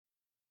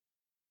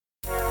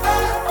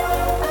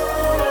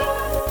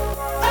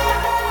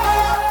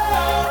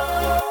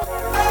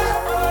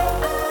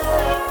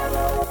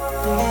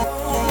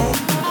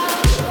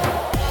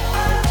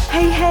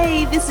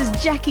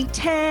Jackie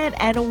Tan,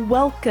 and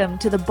welcome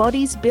to the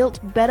Bodies Built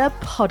Better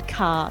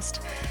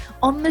podcast.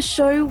 On the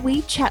show,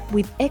 we chat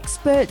with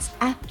experts,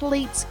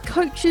 athletes,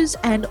 coaches,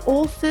 and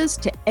authors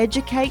to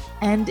educate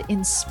and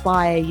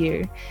inspire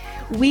you.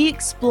 We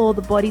explore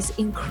the body's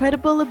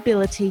incredible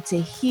ability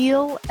to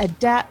heal,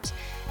 adapt,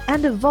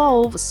 and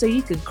evolve so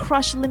you can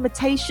crush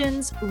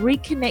limitations,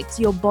 reconnect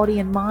your body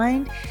and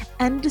mind,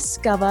 and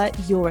discover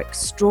your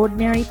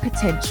extraordinary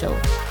potential.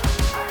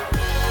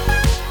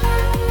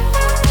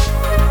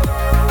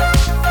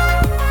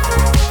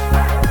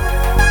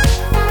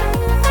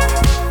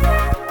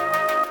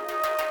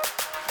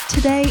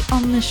 Today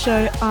on the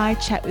show, I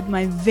chat with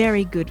my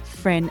very good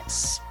friend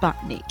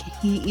SPUTNIK.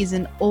 He is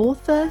an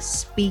author,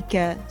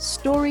 speaker,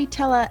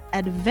 storyteller,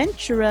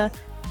 adventurer,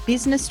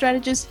 business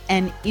strategist,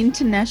 and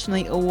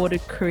internationally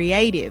awarded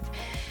creative.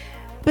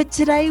 But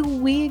today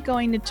we're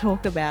going to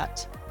talk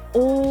about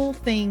all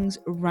things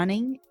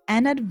running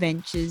and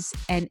adventures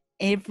and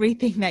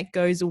everything that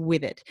goes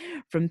with it,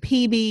 from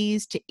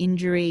PBs to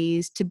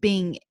injuries to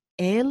being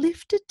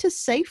airlifted to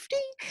safety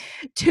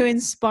to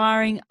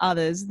inspiring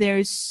others. There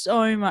is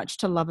so much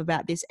to love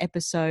about this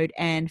episode,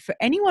 and for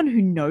anyone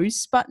who knows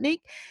SPUTNIK,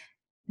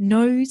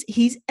 knows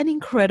he's an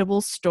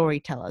incredible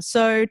storyteller.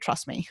 So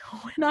trust me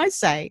when I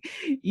say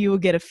you will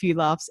get a few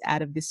laughs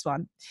out of this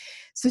one.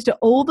 So to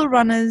all the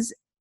runners,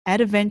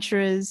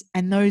 adventurers,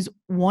 and those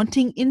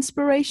wanting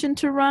inspiration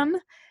to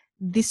run,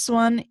 this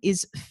one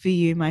is for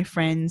you, my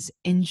friends.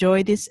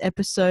 Enjoy this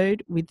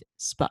episode with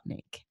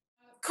SPUTNIK.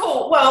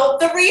 Cool. Well,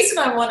 the reason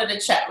I wanted to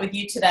chat with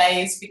you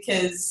today is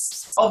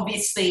because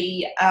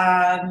obviously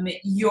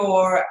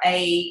you're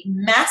a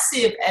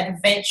massive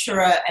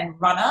adventurer and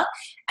runner.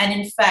 And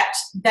in fact,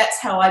 that's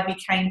how I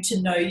became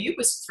to know you,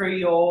 was through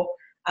your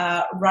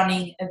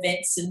running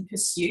events and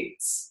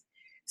pursuits.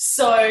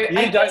 So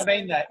you don't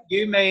mean that.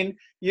 You mean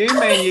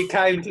you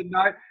came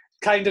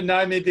to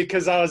know me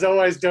because I was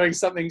always doing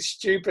something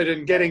stupid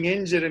and getting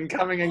injured and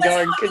coming and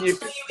going, can you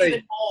fix me?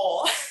 Even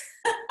more.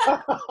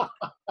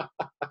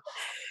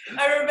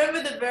 I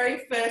remember the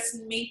very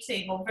first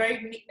meeting,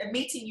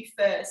 meeting you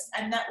first,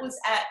 and that was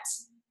at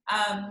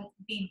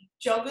the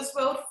Joggers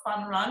World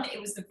Fun Run. It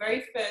was the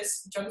very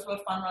first Joggers World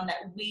Fun Run that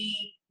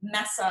we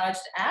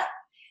massaged at.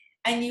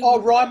 And you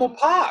Rymel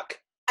Park.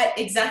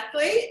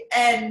 Exactly.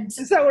 And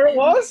is that where it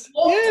was?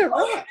 Yeah,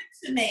 right.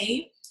 To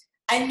me,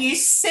 and you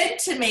said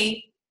to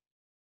me,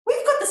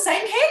 "We've got the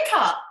same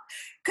haircut,"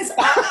 because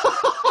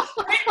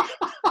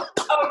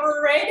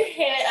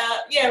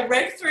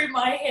red through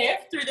my hair,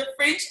 through the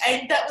fringe,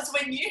 and that was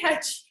when you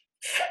had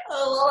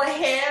a lot of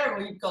hair.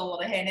 Well, you've got a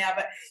lot of hair now,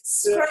 but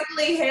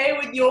scraggly hair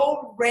with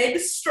your red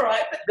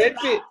stripe at the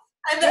back.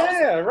 And that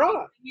was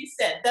right. You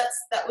said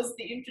that was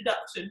the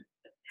introduction.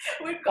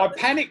 I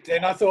panicked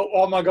then. I thought,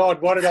 oh my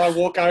God, what did I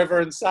walk over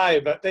and say?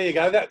 But there you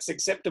go. That's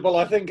acceptable,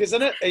 I think,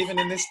 isn't it? Even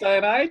in this day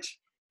and age.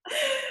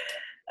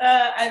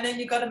 And then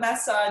you got a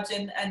massage,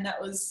 and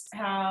that was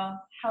how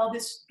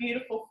this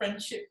beautiful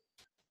friendship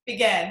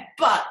began.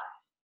 But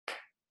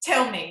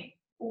tell me,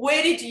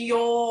 when did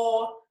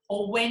your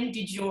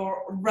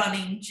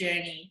running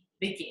journey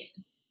begin?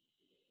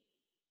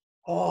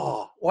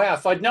 Oh, wow.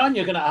 If I'd known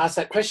you were going to ask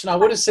that question, I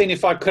would have seen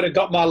if I could have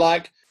got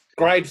my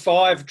grade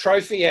 5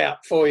 trophy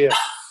out for you.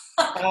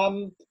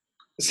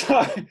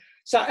 So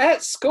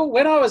at school,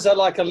 when I was a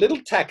little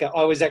tacker,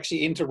 I was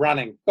actually into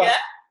running, but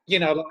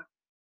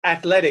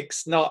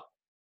athletics, not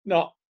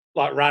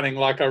like running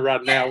like I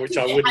run now, which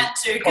I wouldn't had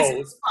to because it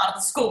was part of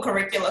the school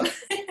curriculum.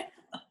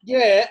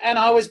 Yeah, and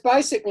I was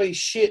basically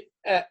shit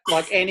at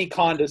any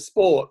kind of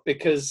sport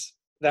because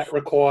that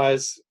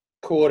requires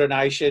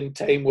coordination,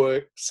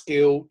 teamwork,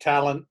 skill,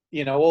 talent,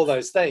 all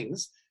those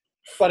things.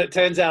 But it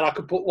turns out I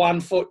could put one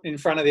foot in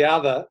front of the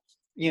other,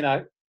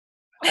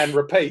 and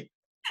repeat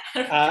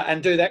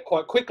and do that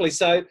quite quickly.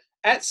 So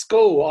at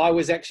school, I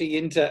was actually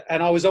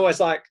and I was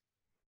always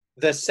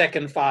the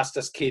second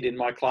fastest kid in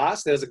my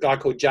class. There was a guy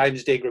called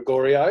James De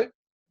Gregorio,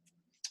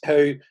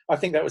 who I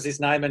think that was his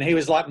name, and he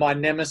was like my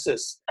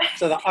nemesis.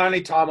 So the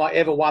only time I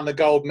ever won the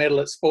gold medal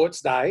at sports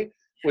day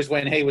was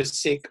when he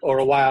was sick or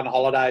away on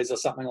holidays or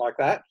something like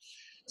that.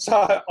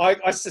 So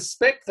I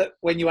suspect that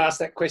when you asked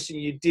that question,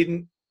 you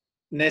didn't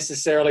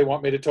necessarily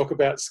want me to talk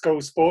about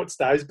school sports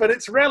days, but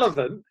it's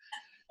relevant.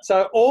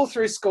 So all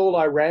through school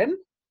I ran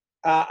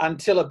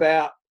until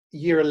about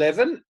year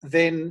 11.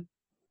 Then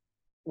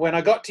when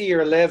I got to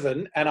year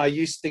 11 and I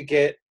used to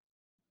get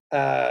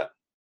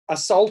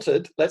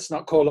assaulted, let's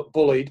not call it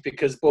bullied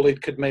because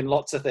bullied could mean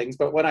lots of things,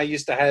 but when I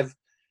used to have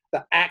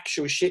the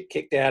actual shit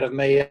kicked out of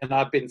me and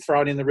I've been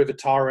thrown in the River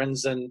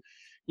Torrens and,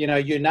 you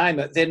name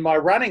it, then my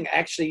running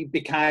actually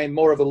became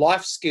more of a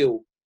life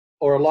skill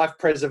or a life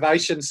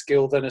preservation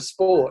skill than a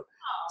sport.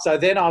 So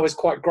then I was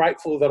quite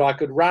grateful that I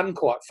could run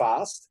quite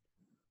fast.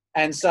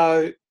 And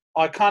so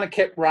I kind of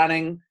kept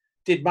running,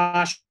 did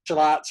martial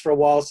arts for a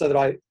while so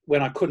that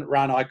when I couldn't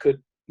run, I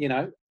could,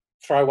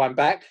 throw one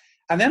back.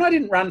 And then I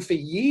didn't run for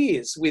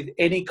years with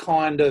any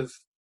kind of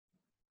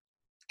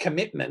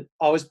commitment.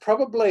 I was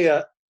probably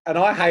and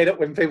I hate it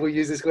when people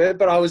use this word,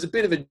 but I was a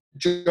bit of a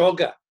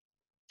jogger.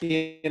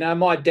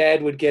 My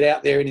dad would get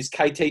out there in his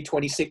KT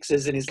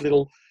 26s and his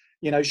little,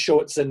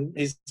 shorts and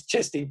his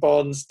chesty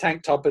bonds,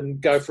 tank top,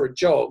 and go for a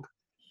jog.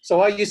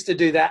 So I used to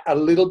do that a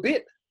little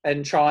bit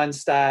and try and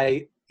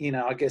stay,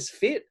 I guess,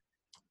 fit.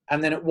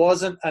 And then it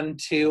wasn't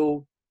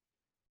until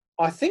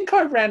I think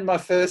I ran my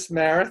first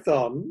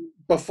marathon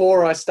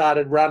before I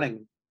started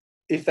running,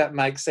 if that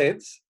makes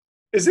sense.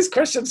 Is this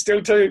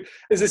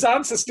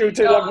answer still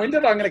too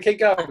long-winded? I'm going to keep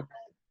going.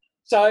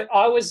 So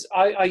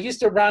I used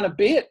to run a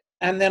bit,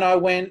 and then I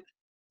went,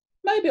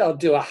 maybe I'll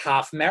do a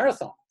half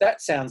marathon.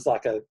 That sounds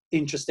like an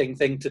interesting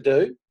thing to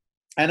do.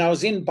 And I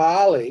was in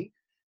Bali,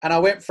 and I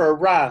went for a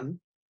run,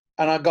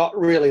 and I got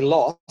really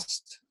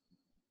lost.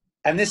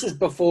 And this is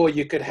before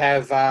you could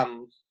have,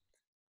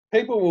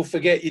 people will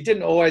forget, you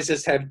didn't always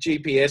just have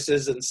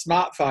GPSs and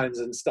smartphones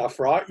and stuff,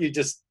 right? You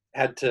just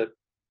had to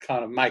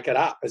kind of make it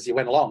up as you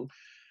went along.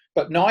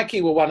 But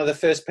Nike were one of the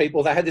first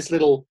people. They had this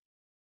little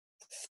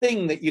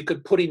thing that you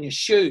could put in your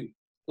shoe.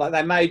 Like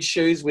they made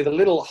shoes with a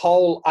little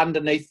hole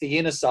underneath the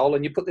inner sole,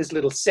 and you put this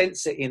little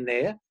sensor in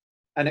there,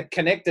 and it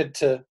connected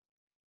to,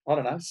 I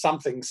don't know,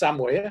 something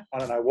somewhere. I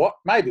don't know what.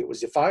 Maybe it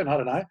was your phone. I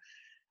don't know.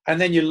 And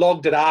then you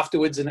logged it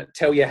afterwards, and it'd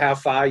tell you how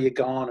far you're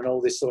gone and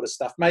all this sort of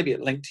stuff. Maybe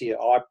it linked to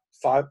your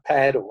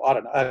iPad, or I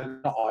don't know,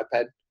 not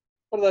iPad.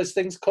 What are those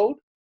things called?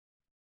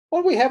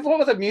 What do we have? What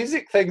were the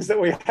music things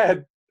that we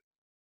had?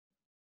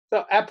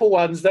 The Apple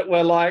ones that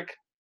were like...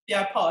 The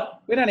iPod.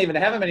 We don't even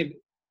have them anymore.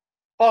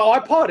 Oh,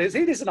 iPod. It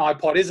is an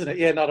iPod, isn't it?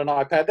 Yeah, not an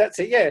iPad. That's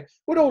it, yeah.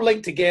 We'd all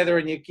link together,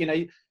 and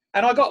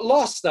and I got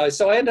lost, though.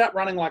 So I ended up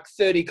running like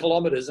 30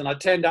 kilometres, and I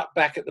turned up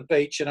back at the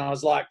beach, and I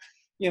was like,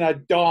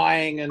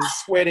 dying and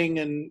sweating,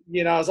 and,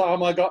 I was like, oh,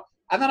 my God.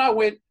 And then I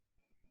went,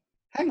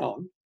 hang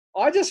on,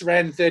 I just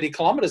ran 30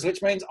 kilometres,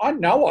 which means I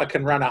know I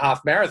can run a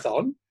half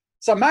marathon,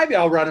 so maybe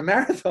I'll run a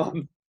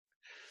marathon.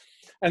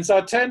 And so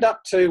I turned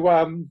up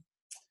to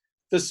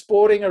the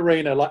sporting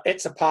arena, like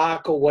Etsa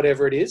Park or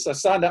whatever it is. I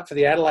signed up for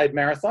the Adelaide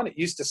Marathon. It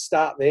used to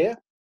start there.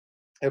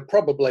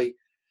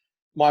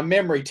 My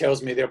memory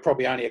tells me there were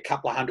probably only a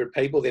couple of hundred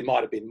people. There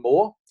might have been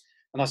more.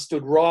 And I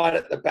stood right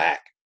at the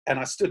back, and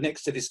I stood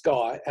next to this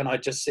guy, and I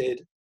just said,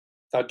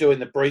 they were doing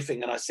the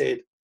briefing, and I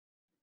said,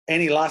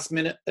 any last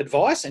minute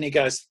advice? And he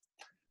goes,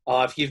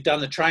 if you've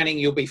done the training,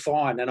 you'll be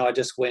fine. And I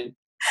just went,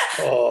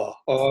 I'm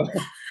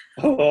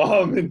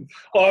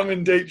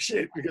in deep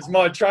shit, because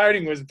my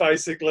training was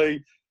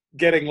basically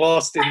getting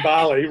lost in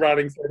Bali,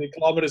 running 30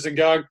 kilometres and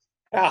going,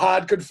 how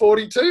hard could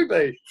 42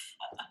 be?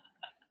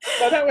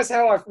 So that was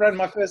how I ran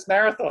my first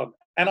marathon.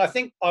 And I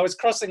think I was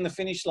crossing the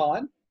finish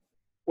line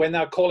when they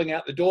were calling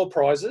out the door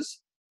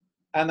prizes,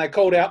 and they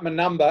called out my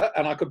number,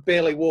 and I could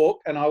barely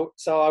walk.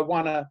 So I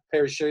won a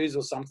pair of shoes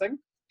or something,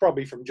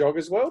 probably from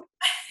Joggers World.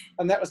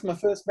 And that was my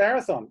first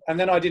marathon. And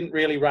then I didn't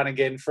really run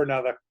again for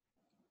another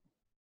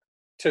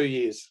 2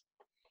 years.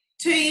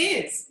 2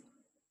 years?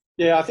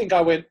 Yeah, I think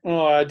I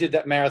did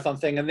that marathon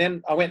thing. And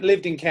then I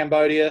lived in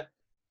Cambodia,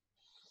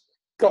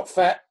 got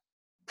fat,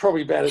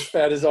 probably about as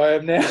fat as I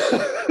am now.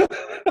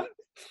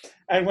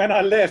 And when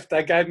I left,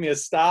 they gave me a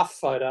staff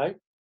photo.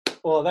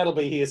 Well, that'll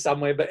be here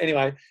somewhere. But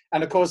anyway,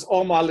 and of course,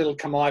 all my little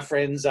Khmer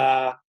friends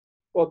are,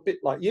 well, a bit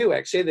like you,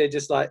 actually. They're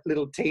just like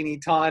little teeny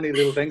tiny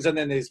little things. And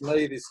then there's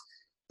me, this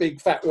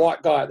big fat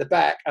white guy at the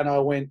back. And I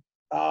went,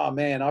 oh,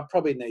 man, I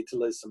probably need to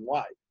lose some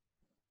weight.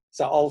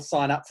 So I'll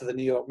sign up for the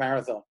New York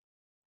Marathon,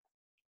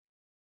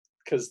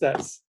 because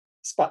that's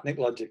Sputnik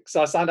logic.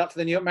 So I signed up for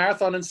the New York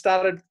Marathon and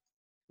started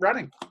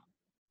running.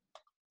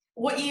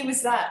 What year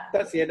was that?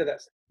 That's the end of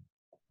that.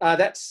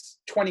 That's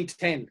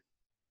 2010.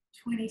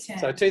 2010.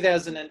 So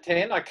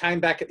 2010, I came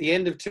back at the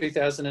end of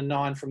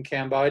 2009 from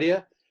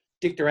Cambodia,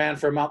 dicked around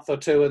for a month or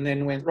two, and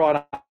then went,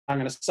 right, I'm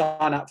going to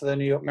sign up for the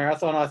New York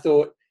Marathon. I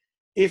thought,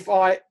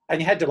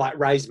 and you had to like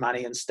raise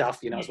money and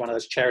stuff, it was one of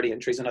those charity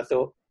entries. And I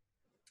thought,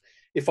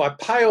 if I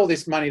pay all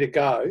this money to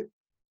go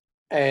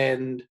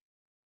and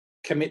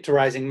commit to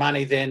raising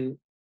money, then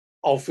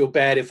I'll feel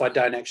bad if I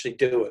don't actually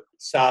do it.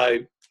 So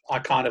I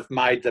kind of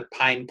made the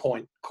pain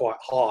point quite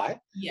high.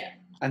 Yeah.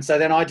 And so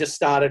then I just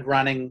started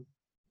running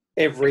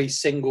every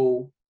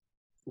single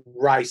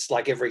race,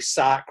 like every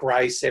SARC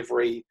race,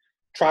 every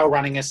trail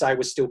running SA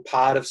was still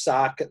part of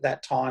SARC at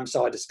that time.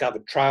 So I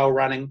discovered trail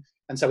running.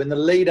 And so in the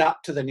lead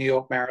up to the New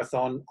York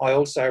Marathon, I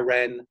also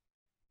ran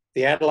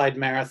the Adelaide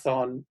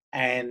Marathon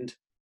and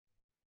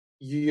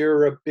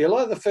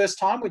Eurobilla the first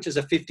time, which is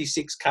a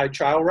 56K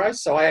trail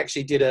race. So I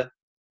actually did a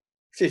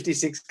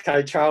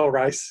 56K trail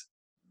race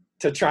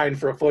to train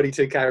for a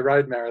 42K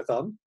road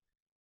marathon,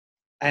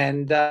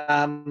 and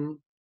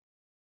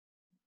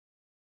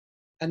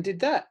did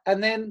that.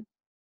 And then,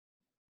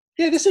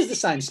 this is the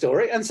same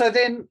story. And so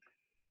then,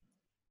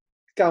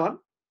 go on.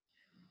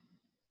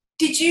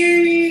 Did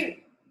you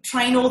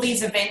train all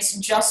these events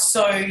just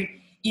so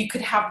you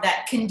could have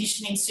that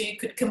conditioning so you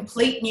could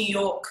complete New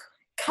York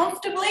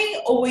comfortably,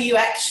 or were you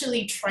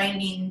actually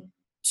training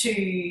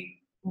to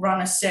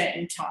run a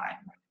certain time?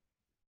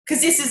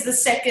 Because this is the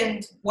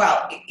second,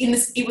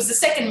 it was the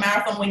second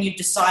marathon when you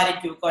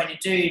decided you were going to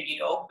do New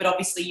York, but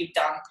obviously you've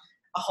done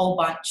a whole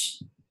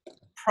bunch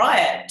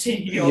prior to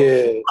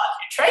your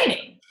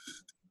training.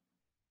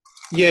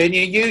 Yeah, and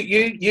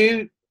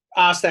you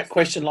asked that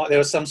question like there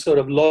was some sort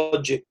of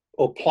logic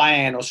or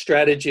plan or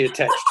strategy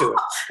attached to it,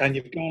 and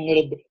you've gone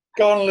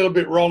a little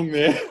bit wrong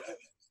there.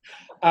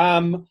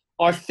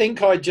 I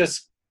think I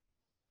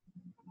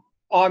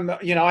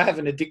have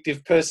an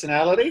addictive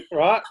personality,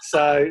 right?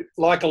 So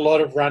like a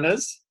lot of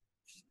runners,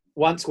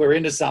 once we're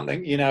into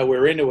something,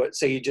 we're into it.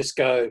 So you just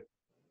go,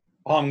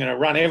 oh, I'm going to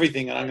run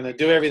everything and I'm going to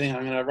do everything.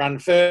 I'm going to run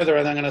further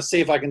and I'm going to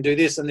see if I can do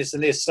this and this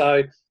and this.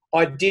 So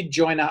I did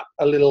join up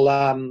a little,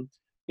 when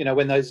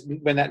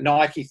that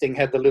Nike thing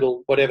had the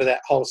little, whatever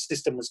that whole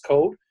system was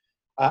called,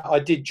 I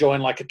did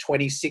join like a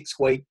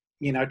 26-week,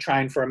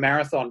 train for a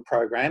marathon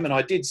program, and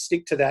I did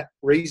stick to that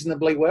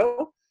reasonably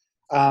well.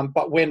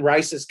 But when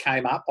races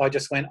came up, I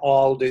just went, oh,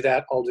 I'll do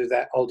that, I'll do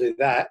that, I'll do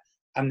that.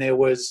 And there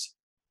was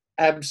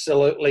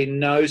absolutely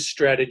no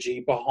strategy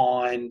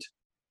behind,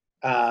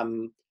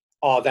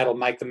 that'll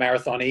make the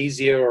marathon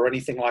easier or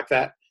anything like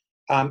that.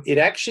 It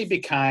actually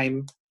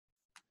became,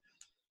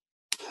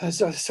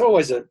 it's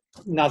always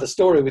another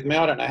story with me.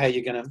 I don't know how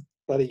you're going to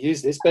bloody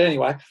use this, but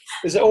anyway,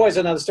 there's always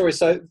another story.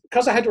 So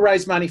because I had to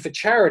raise money for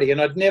charity,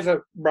 and I'd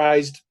never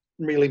raised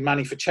really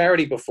money for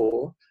charity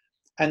before,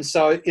 and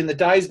so in the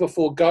days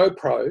before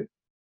GoPro,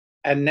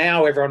 and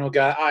now everyone will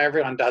go, oh,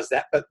 everyone does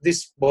that, but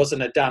this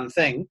wasn't a done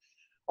thing.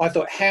 I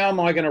thought, how am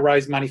I going to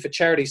raise money for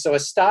charity? So I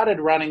started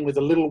running with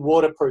a little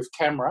waterproof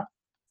camera,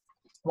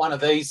 one of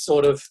these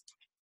sort of,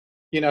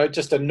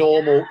 just a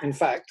normal, in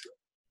fact.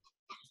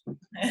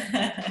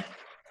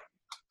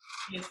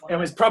 It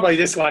was probably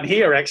this one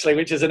here, actually,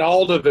 which is an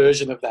older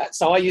version of that.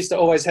 So I used to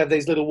always have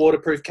these little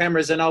waterproof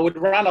cameras, and I would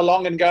run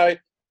along and go,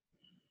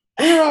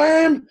 here I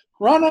am,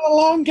 running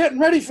along, getting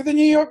ready for the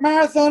New York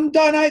Marathon,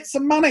 donate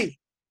some money,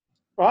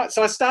 right?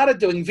 So I started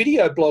doing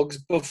video blogs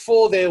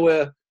before there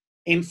were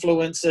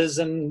influencers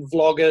and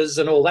vloggers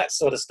and all that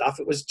sort of stuff.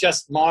 It was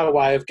just my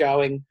way of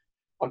going,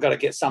 I've got to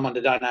get someone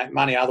to donate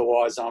money,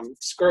 otherwise I'm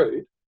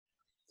screwed.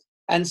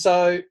 And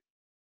so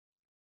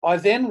I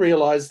then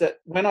realised that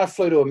when I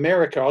flew to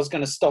America, I was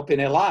going to stop in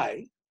LA,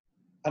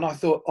 and I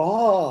thought,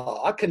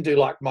 oh, I can do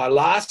like my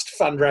last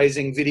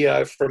fundraising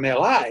video from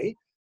LA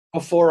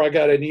before I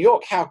go to New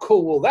York. How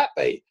cool will that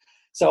be?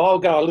 So I'll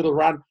go a little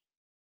run,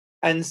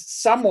 and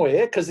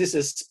somewhere, because this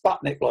is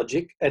Sputnik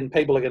logic, and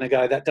people are going to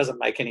go, that doesn't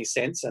make any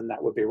sense, and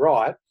that would be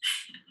right.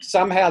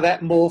 Somehow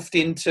that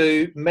morphed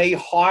into me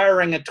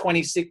hiring a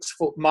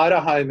 26-foot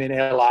motorhome in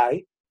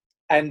LA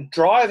and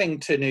driving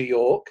to New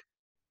York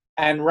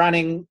and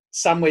running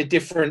somewhere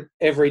different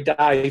every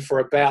day for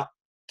about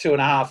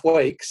 2.5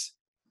 weeks,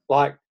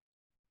 like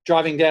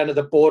driving down to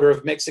the border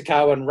of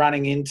Mexico and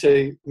running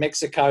into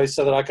Mexico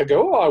so that I could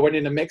go, oh, I went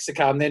into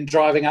Mexico, and then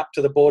driving up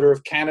to the border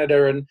of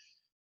Canada and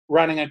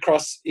running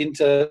across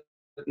into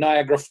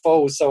Niagara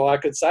Falls so I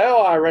could say,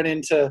 oh, I ran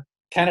into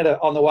Canada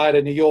on the way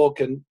to New York,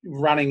 and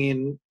running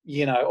in,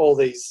 all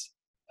these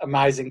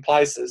amazing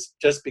places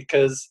just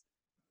because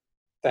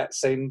that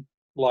seemed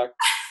like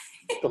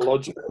the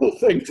logical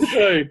thing to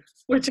do,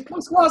 which of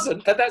course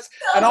wasn't. But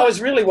and I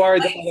was really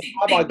worried that by the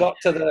time I got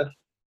to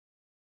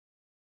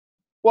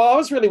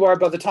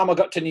by the time I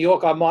got to New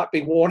York, I might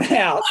be worn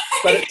out.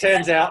 But it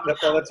turns out that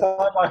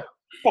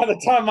by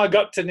the time I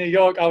got to New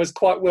York, I was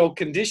quite well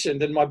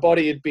conditioned, and my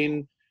body had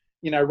been,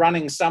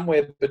 running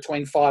somewhere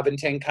between 5 and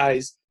 10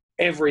 Ks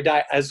every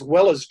day, as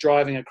well as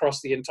driving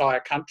across the entire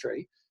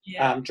country,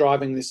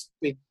 driving this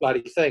big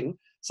bloody thing.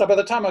 So by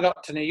the time I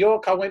got to New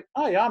York, I went,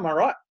 oh yeah, I'm all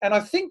right. And I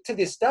think to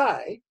this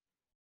day,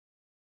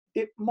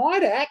 it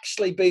might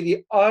actually be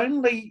the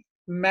only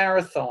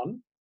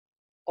marathon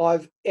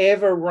I've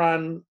ever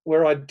run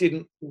where I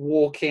didn't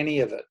walk any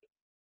of it.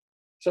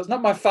 So it's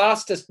not my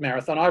fastest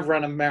marathon. I've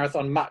run a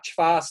marathon much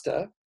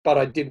faster, but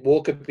I did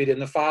walk a bit in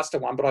the faster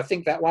one. But I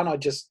think that one I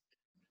just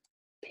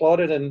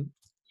plodded and,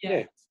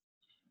 yeah.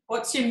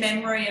 What's your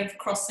memory of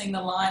crossing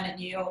the line at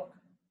New York?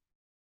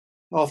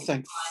 Oh,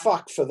 thank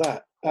fuck for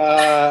that.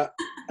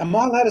 Am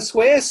I allowed to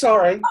swear?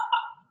 Sorry.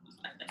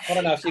 I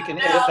don't know if you can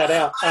edit that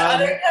out. I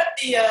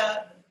don't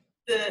have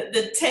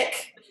the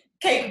tech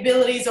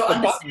capabilities or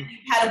understanding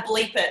how to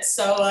bleep it,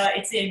 so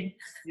it's in.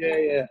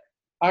 Yeah.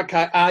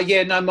 Okay.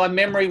 My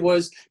memory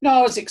was,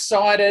 I was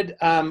excited.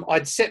 I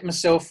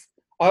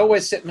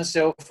always set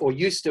myself, or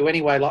used to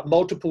anyway, like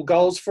multiple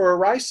goals for a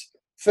race.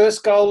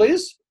 First goal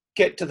is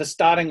get to the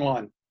starting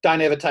line.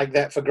 Don't ever take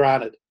that for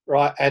granted,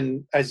 right?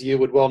 And as you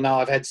would well know,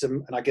 I've had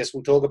some, and I guess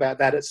we'll talk about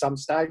that at some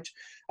stage,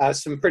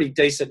 some pretty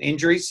decent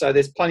injuries. So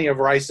there's plenty of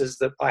races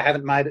that I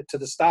haven't made it to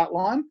the start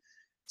line.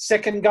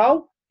 Second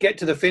goal, get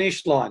to the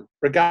finish line.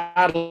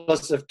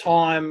 Regardless of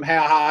time,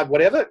 how hard,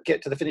 whatever,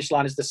 get to the finish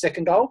line is the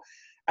second goal.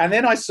 And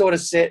then I sort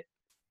of set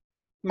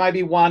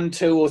maybe 1,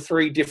 2, or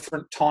 3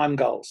 different time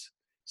goals.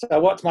 So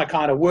what's my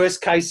kind of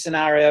worst case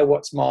scenario?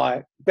 What's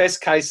my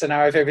best case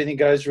scenario if everything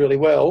goes really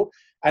well?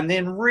 And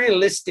then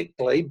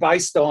realistically,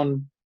 based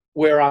on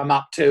where I'm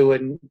up to,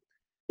 and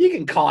you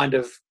can kind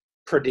of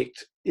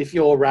predict if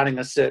you're running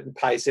a certain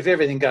pace, if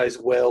everything goes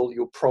well,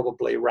 you'll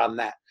probably run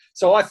that.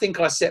 So I think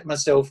I set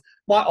myself,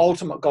 my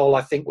ultimate goal,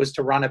 I think, was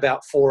to run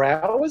about 4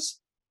 hours.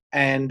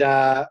 And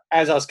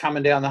as I was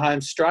coming down the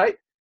home straight,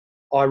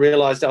 I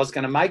realised I was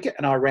going to make it,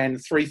 and I ran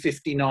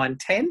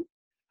 3:59.10.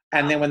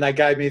 And then when they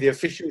gave me the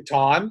official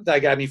time, they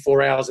gave me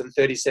 4 hours and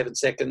 37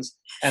 seconds,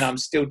 and I'm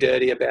still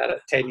dirty about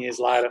it 10 years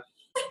later.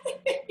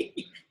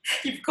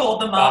 You've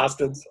called them up.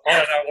 Bastards.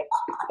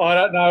 I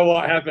don't know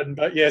what happened,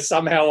 but yeah,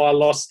 somehow I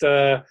lost,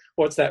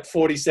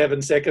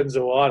 47 seconds,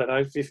 or I don't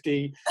know,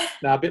 50,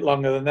 no, a bit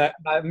longer than that,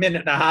 a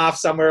minute and a half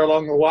somewhere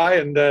along the way.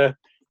 And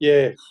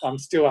yeah, I'm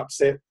still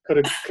upset.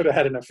 Could have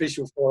had an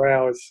official 4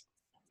 hours.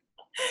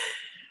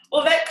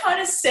 Well, that kind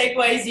of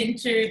segues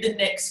into the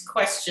next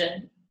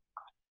question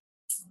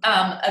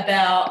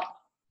about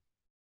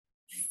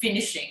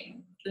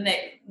finishing.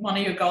 One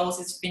of your goals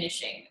is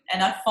finishing.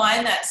 And I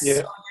find that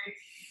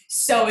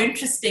so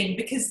interesting,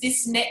 because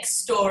this next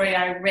story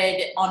I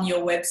read on your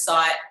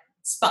website,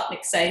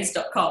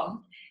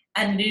 SPUTNIKsays.com,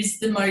 and it is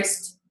the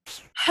most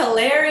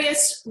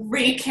hilarious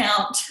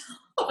recount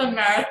of a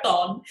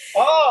marathon.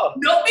 Oh!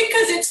 Not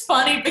because it's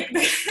funny, but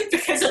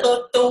because of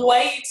the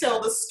way you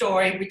tell the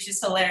story, which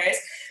is hilarious.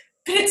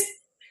 But it's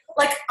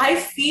like, I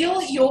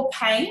feel your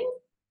pain,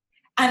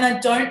 and I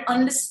don't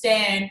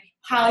understand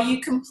how you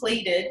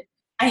completed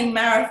a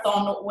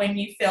marathon when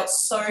you felt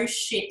so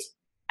shit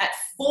at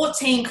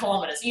 14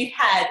 kilometres. You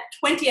had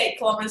 28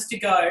 kilometres to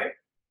go,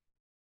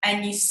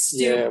 and you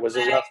still it was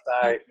a rough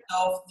day.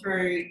 Yourself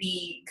through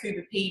the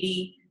Cooper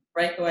Pedy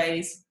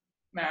Breakaways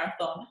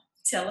Marathon.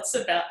 Tell us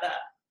about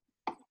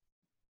that.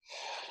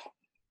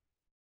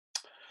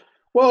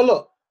 Well,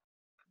 look,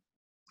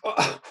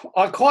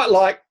 I quite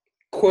like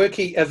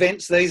quirky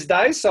events these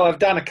days. So I've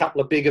done a couple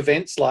of big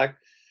events like,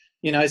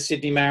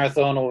 Sydney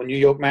Marathon or New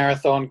York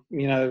Marathon.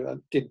 I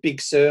did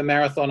Big Sur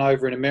Marathon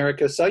over in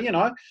America. So,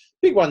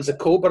 big ones are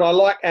cool, but I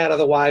like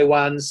out-of-the-way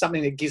ones,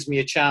 something that gives me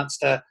a chance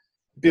to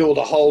build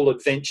a whole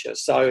adventure.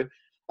 So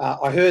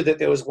I heard that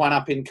there was one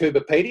up in Cooper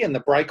Pedy and the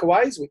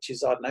Breakaways, which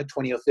is,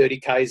 20 or 30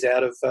 Ks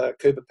out of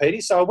Cooper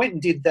Pedy. So I went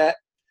and did that.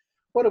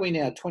 What are we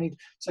now?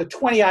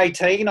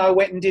 2018, I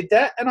went and did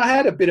that, and I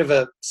had a bit of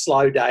a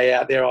slow day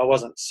out there. I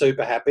wasn't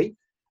super happy.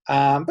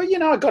 But,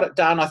 I got it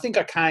done. I think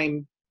I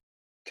came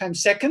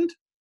second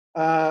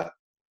out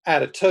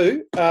of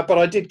 2, but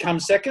I did come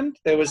second.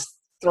 There was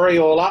 3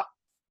 all up.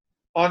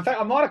 In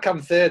fact, I might have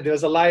come third. There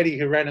was a lady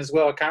who ran as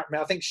well. I can't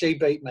remember. I think she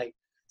beat me.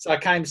 So I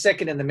came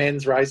second in the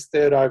men's race,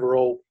 3rd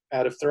overall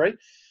out of 3.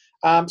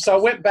 So I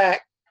went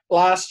back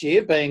last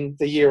year, being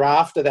the year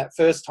after that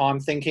first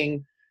time,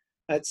 thinking,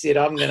 that's it,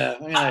 I'm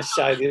gonna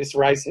show this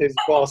race who's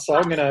boss. So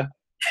I'm a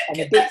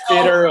bit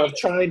fitter. I've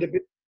trained a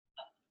bit.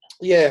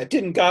 Yeah, it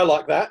didn't go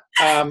like that,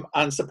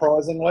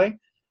 unsurprisingly.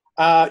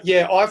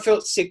 I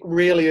felt sick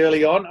really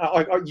early on.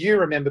 You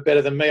remember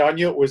better than me. I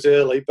knew it was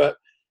early, but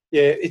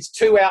yeah, it's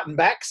 2 out and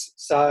backs.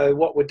 So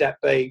what would that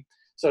be?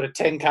 Sort of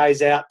 10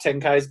 Ks out, 10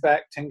 Ks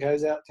back, 10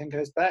 Ks out, 10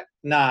 Ks back?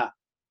 Nah.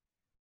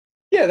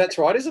 Yeah, that's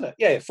right, isn't it?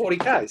 Yeah, 40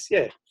 Ks,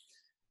 yeah.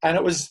 And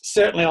it was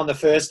certainly on the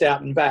first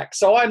out and back.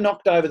 So I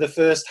knocked over the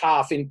first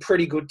half in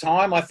pretty good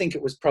time. I think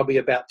it was probably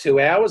about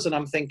 2 hours, and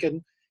I'm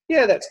thinking,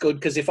 yeah, that's good,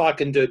 because if I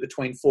can do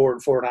between 4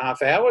 and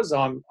 4.5 hours,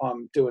 I'm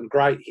doing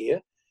great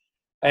here.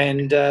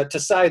 And to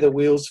say the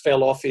wheels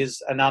fell off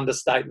is an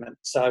understatement.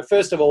 So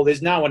first of all,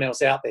 there's no one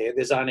else out there.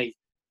 There's only,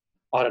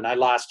 I don't know,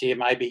 last year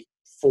maybe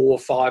 4 or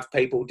 5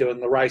 people doing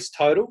the race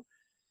total.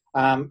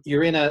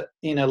 You're in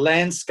a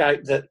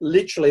landscape that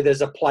literally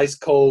there's a place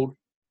called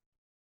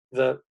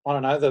the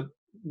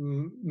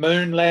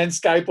moon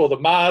landscape or the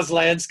Mars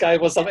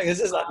landscape or something. There's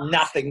just like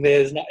nothing there.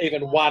 There's not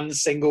even one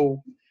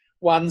single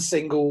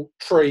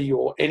tree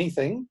or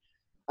anything.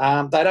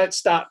 They don't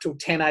start till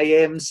 10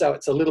 a.m, so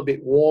it's a little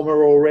bit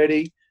warmer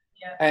already.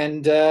 Yeah.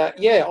 And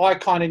I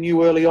kind of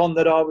knew early on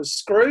that I was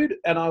screwed,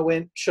 and I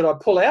went, should I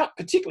pull out?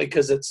 Particularly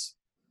because it's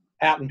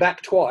out and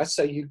back twice,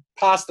 so you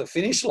pass the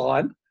finish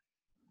line.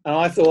 And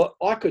I thought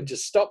I could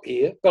just stop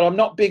here, but I'm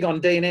not big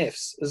on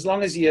DNFs. As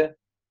long as you're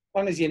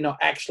not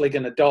actually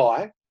going to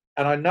die,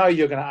 and I know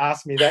you're going to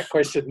ask me that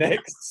question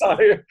next, so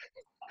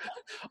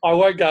I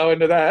won't go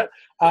into that.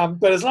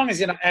 But as long as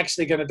you're not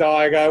actually going to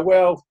die, I go,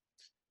 well,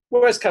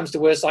 worst comes to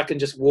worst, I can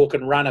just walk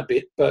and run a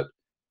bit. But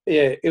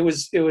yeah, it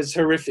was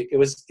horrific. It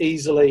was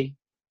easily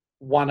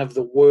one of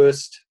the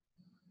worst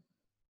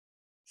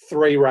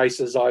 3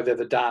 races I've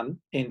ever done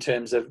in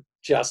terms of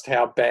just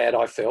how bad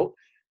I felt.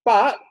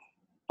 But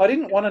I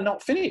didn't want to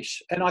not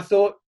finish. And I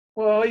thought,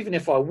 well, even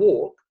if I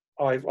walk,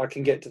 I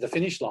can get to the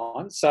finish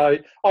line. So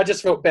I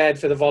just felt bad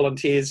for the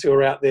volunteers who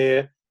were out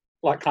there.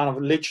 Like, kind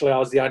of literally I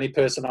was the only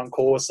person on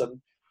course, and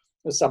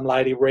there was some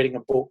lady reading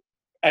a book.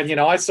 And,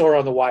 I saw her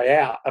on the way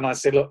out, and I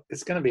said, look,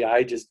 it's going to be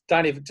ages.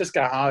 Don't even, just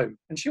go home.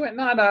 And she went,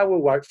 no, we'll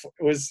wait for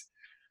it.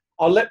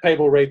 I'll let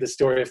people read the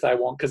story if they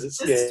want, because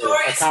it's,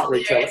 I can't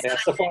retell it now.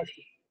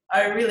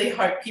 I really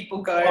hope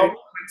people go on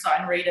the website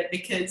and read it,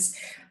 because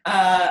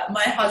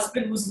my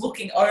husband was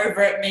looking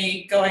over at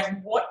me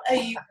going, what are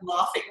you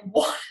laughing?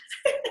 What?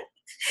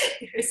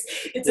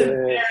 It's a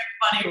very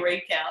funny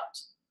recount.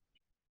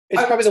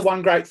 It's probably the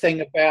one great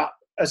thing about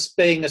us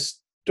being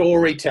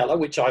storyteller,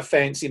 which I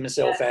fancy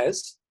myself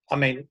as, I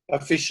mean,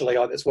 officially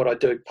that's what I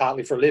do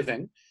partly for a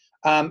living,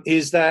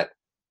 is that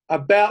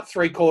about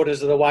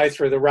 3/4 of the way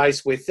through the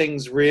race where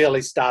things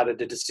really started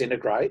to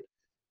disintegrate,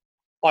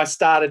 I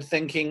started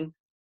thinking,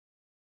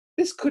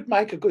 this could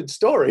make a good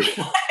story.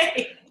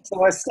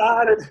 So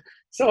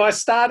I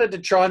started to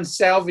try and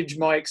salvage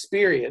my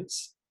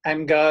experience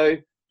and go,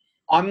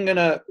 I'm going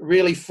to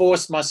really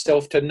force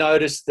myself to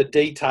notice the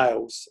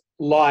details,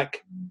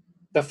 like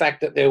the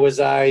fact that there was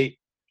a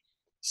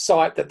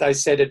site that they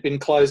said had been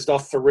closed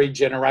off for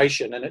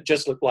regeneration and it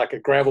just looked like a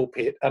gravel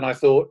pit. And I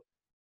thought,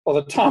 by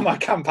the time I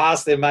come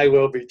past, there may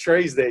well be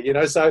trees there, you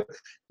know. So it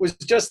was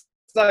just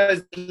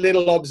those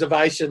little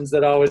observations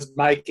that I was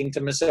making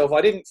to myself. I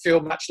didn't feel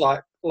much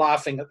like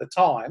laughing at the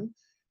time,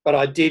 but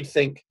I did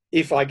think,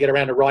 if I get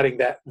around to writing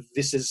that,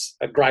 this is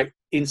a great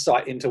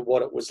insight into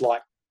what it was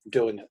like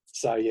doing it.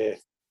 So, yeah.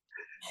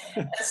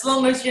 As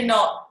long as you're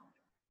not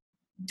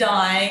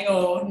dying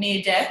or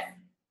near death,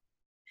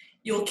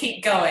 you'll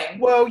keep going.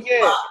 Well,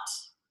 yeah.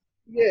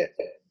 Yeah.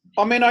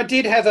 I mean, I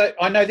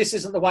know this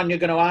isn't the one you're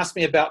going to ask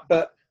me about,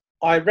 but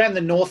I ran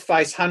the North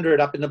Face 100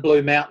 up in the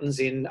Blue Mountains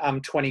in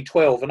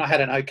 2012, and I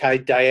had an okay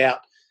day out.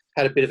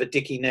 Had a bit of a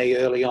dicky knee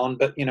early on,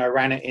 but, you know,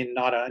 ran it in,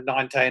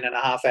 19 and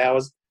a half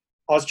hours.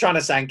 I was trying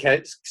to sound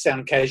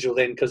casual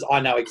then because I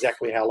know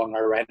exactly how long I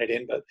ran it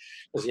in, but it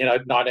was,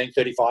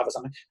 1935 or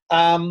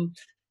something.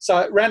 So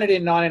I ran it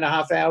in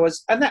 9.5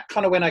 hours, and that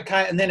kind of went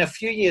okay. And then a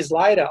few years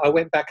later, I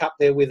went back up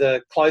there with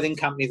a clothing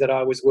company that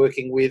I was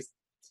working with,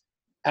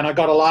 and I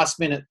got a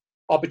last-minute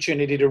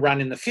opportunity to run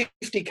in the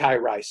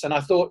 50K race. And I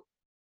thought,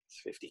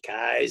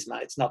 50Ks,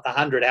 mate, it's not the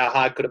 100. How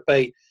hard could it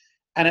be?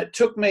 And it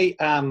took me,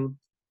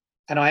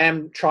 and I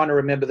am trying to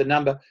remember the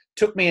number,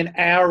 took me an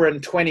hour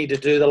and 20 to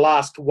do the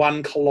last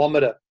 1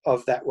 kilometre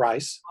of that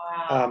race.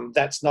 Wow.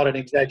 That's not an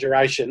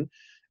exaggeration.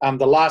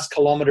 The last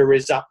kilometre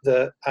is up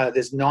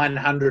there's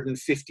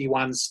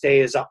 951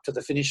 stairs up to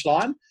the finish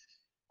line.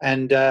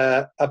 And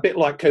a bit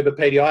like Cooper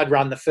Petey, I'd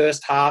run the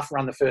first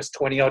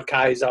 20 odd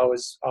Ks I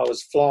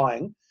was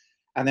flying.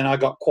 And then I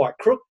got quite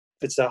crook.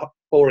 It's a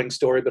boring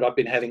story, but I've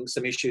been having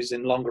some issues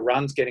in longer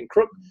runs getting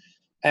crook.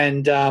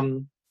 And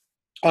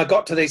I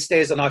got to these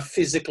stairs and I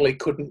physically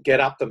couldn't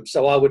get up them.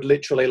 So I would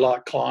literally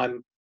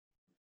climb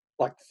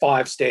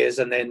 5 stairs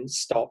and then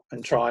stop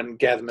and try and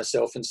gather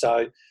myself. And so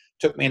it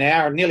took me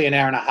nearly an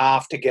hour and a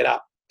half to get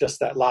up just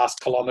that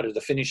last kilometre to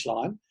the finish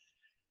line.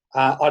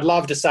 I'd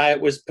love to say it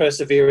was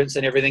perseverance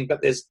and everything,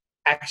 but there's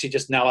actually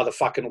just no other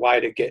fucking way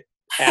to get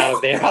out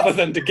of there other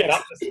than to get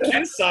up the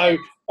stairs. So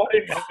I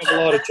didn't have a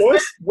lot of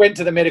choice. Went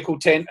to the medical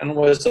tent and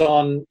was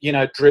on,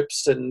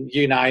 drips and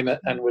you name it,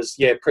 and was,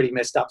 pretty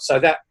messed up.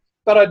 So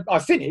but I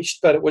finished,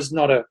 but it was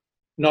not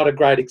a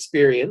great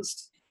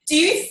experience. Do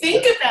you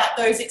think about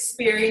those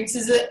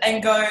experiences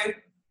and go,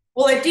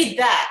 well, I did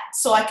that,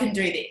 so I can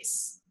do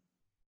this?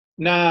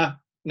 Nah,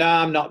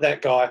 I'm not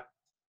that guy.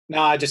 No,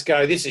 I just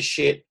go, this is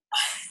shit.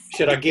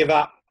 Should I give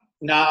up?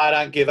 No, I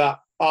don't give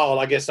up. Oh, well,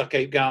 I guess I'll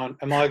keep going.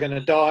 Am I going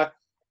to die?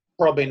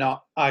 Probably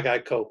not.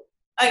 Okay, cool.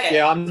 Okay.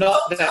 Yeah, I'm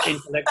not that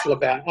intellectual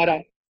about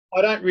it.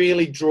 I don't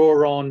really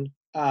draw on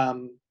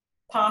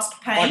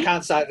past pain. I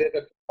can't say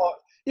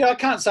I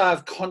can't say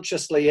I've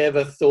consciously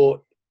ever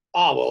thought,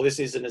 oh, well, this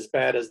isn't as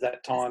bad as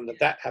that time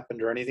that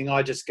happened or anything.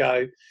 I just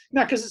go,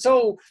 no, because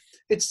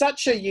it's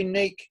such a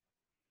unique,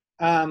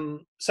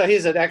 so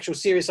here's an actual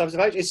serious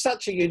observation. It's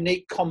such a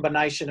unique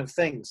combination of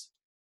things,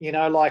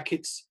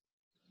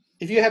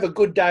 if you have a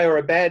good day or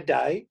a bad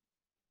day,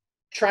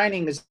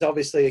 training is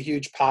obviously a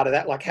huge part of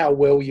that, like how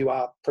well you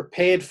are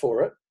prepared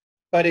for it,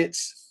 but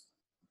it's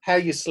how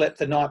you slept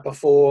the night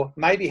before,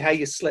 maybe how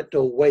you slept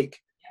all week,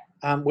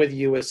 whether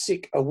you were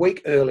sick a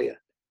week earlier,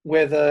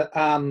 whether,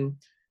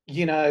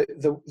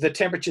 the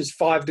temperature's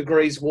 5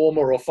 degrees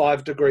warmer or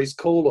 5 degrees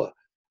cooler.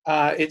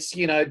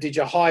 Did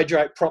you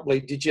hydrate properly?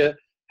 Did you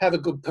have a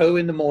good poo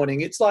in the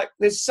morning? It's like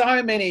there's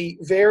so many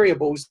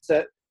variables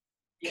that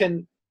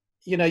can,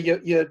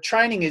 your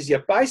training is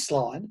your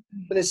baseline,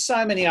 but there's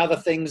so many other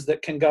things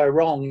that can go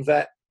wrong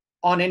that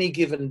on any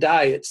given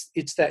day,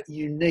 it's that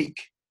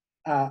unique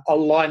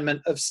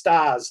alignment of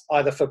stars,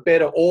 either for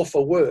better or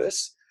for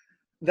worse,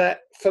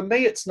 that for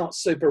me, it's not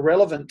super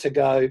relevant to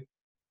go,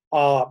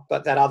 oh,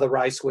 but that other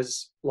race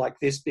was like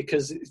this,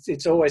 because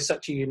it's always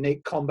such a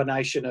unique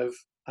combination of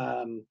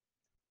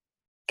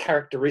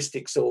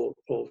characteristics or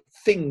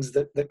things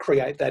that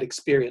create that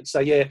experience. So,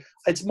 yeah,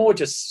 it's more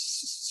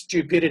just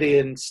stupidity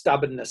and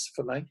stubbornness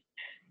for me.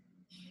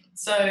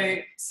 So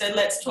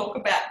let's talk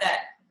about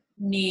that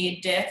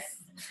near-death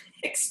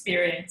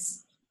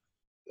experience.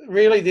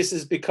 Really, this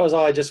is because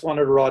I just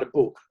wanted to write a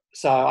book.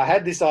 So I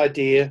had this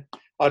idea.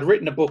 I'd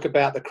written a book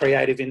about the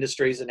creative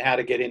industries and how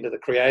to get into the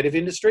creative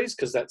industries,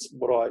 because that's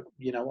what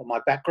what my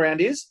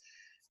background is.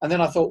 And then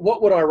I thought,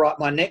 what would I write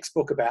my next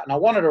book about? And I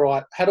wanted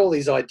to had all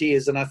these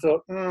ideas, and I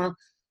thought, don't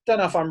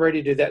know if I'm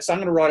ready to do that. So I'm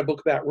going to write a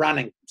book about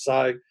running.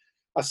 So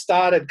I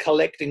started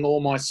collecting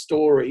all my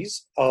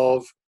stories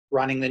of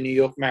running the New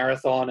York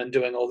Marathon and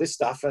doing all this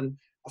stuff. And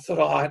I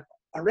thought,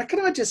 I reckon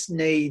I just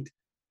need,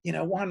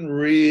 one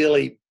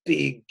really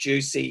big,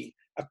 juicy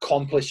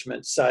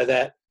accomplishments, so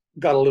that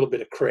got a little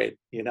bit of cred,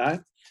 you know.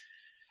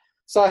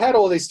 So I had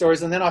all these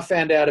stories, and then I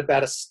found out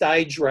about a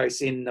stage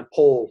race in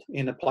Nepal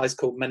in a place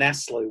called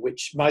Manaslu,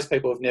 which most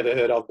people have never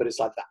heard of, but it's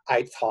like the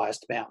 8th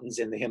highest mountains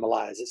in the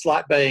Himalayas. It's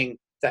like being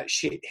that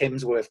shit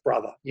Hemsworth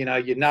brother. You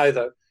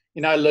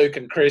know Luke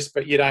and Chris,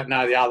 but you don't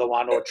know the other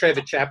one, or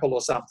Trevor Chappell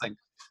or something.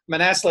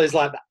 Manaslu is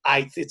like the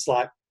 8th. It's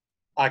like,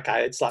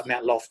 okay, it's like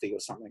Mount Lofty or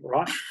something,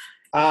 right?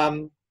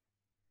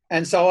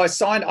 And so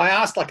I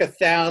asked like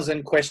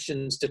 1,000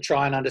 questions to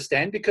try and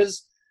understand,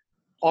 because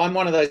I'm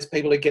one of those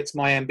people who gets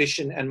my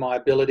ambition and my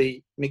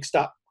ability mixed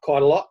up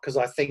quite a lot, because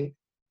I think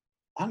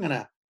I'm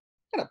gonna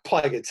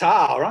play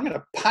guitar or I'm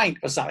gonna paint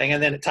or something,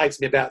 and then it takes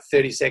me about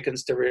 30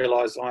 seconds to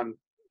realise I'm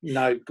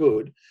no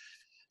good.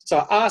 So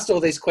I asked all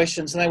these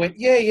questions, and they went,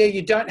 yeah,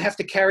 you don't have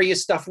to carry your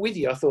stuff with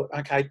you. I thought,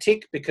 okay,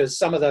 tick, because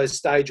some of those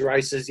stage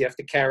races you have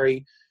to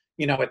carry,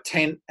 you know, a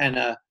tent and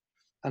a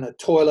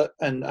toilet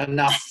and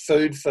enough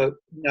food for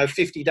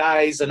 50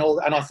 days and all.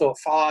 And I thought,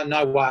 fine,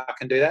 no way I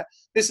can do that.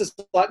 This is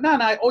like, no,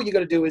 all you got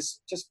to do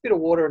is just a bit of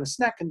water and a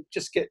snack and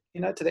just get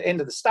to the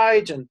end of the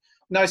stage, and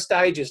no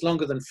stage is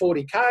longer than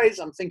 40 Ks.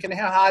 I'm thinking,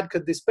 how hard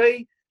could this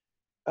be?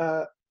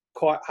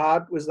 Quite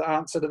hard was the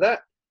answer to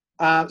that.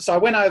 So I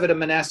went over to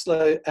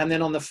Manaslu, and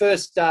then on the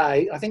first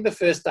day, I think the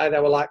first day they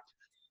were like,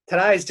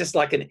 today is just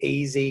like an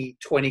easy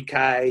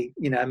 20K,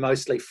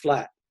 mostly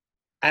flat.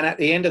 And at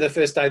the end of the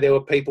first day, there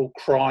were people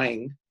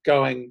crying,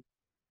 going,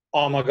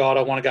 oh my God,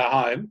 I want to go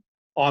home.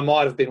 I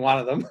might have been one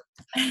of them.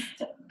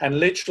 And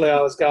literally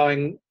I was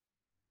going,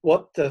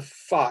 what the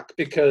fuck?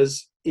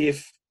 Because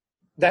if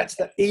that's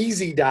the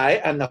easy day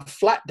and the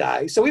flat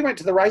day. So we went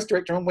to the race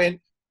director and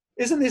went,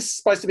 isn't this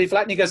supposed to be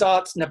flat? And he goes, oh,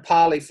 it's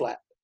Nepali flat.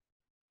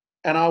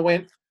 And I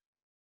went,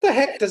 the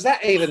heck does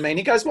that even mean?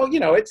 He goes, well,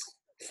 it's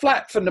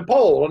flat for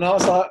Nepal. And I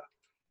was like,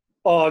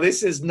 oh,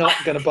 this is not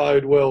going to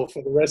bode well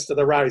for the rest of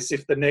the race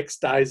if the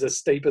next days are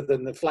steeper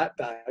than the flat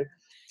day.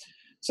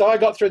 So I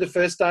got through the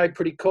first day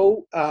pretty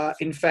cool.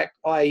 In fact,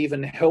 I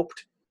even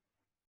helped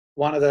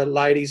one of the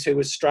ladies who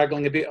was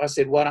struggling a bit. I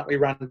said, why don't we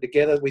run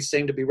together? We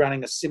seem to be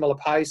running a similar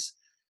pace.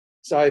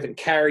 So I even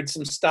carried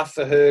some stuff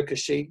for her because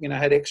she,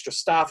 had extra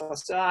stuff. I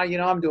said,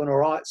 I'm doing all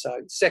right.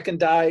 So second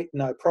day,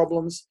 no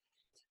problems.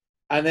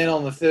 And then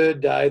on the third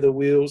day, the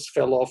wheels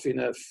fell off in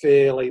a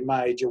fairly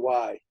major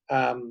way.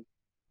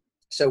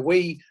 So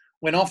we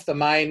went off the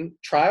main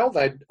trail.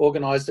 They'd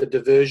organised a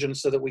diversion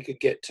so that we could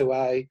get to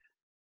a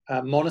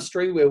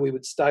monastery where we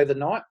would stay the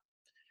night,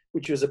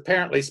 which was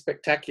apparently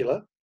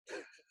spectacular.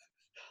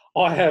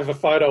 I have a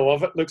photo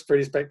of it. Looks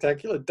pretty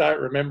spectacular.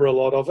 Don't remember a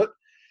lot of it.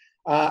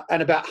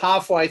 And about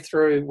halfway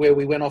through where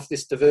we went off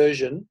this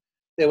diversion,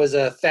 there was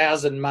a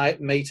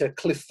 1,000-metre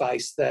cliff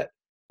face that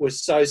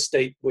was so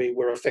steep we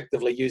were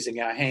effectively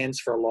using our hands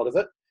for a lot of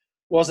it.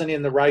 Wasn't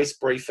in the race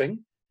briefing,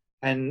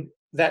 and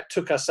that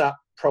took us up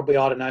probably,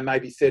 I don't know,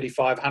 maybe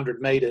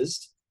 3,500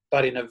 metres,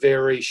 but in a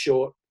very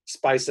short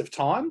space of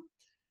time.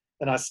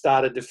 And I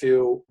started to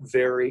feel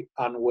very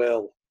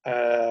unwell.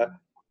 I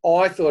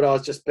thought I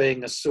was just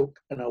being a sook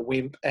and a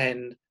wimp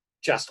and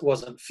just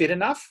wasn't fit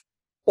enough,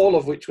 all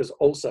of which was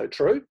also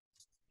true.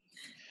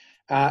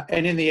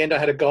 And in the end, I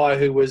had a guy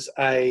who was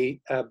a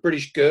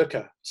British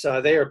Gurkha.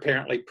 So they're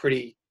apparently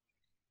pretty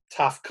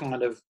tough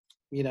kind of,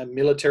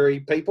 military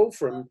people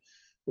from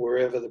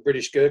wherever the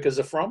British Gurkhas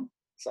are from,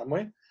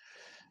 somewhere.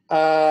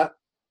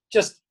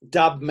 Just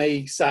dub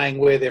me saying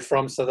where they're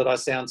from so that I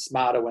sound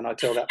smarter when I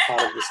tell that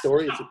part of the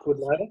story, if you could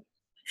later.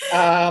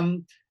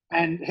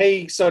 And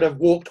he sort of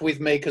walked with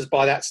me because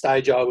by that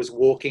stage I was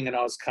walking and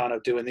I was kind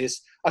of doing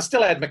this. I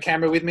still had my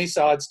camera with me,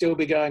 so I'd still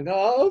be going,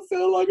 oh, I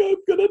feel like I'm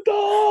going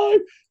to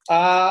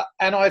die.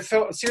 And I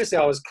felt, seriously,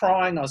 I was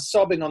crying, I was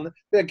sobbing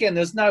again,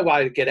 there's no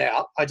way to get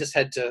out. I just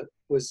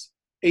was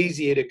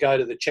easier to go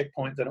to the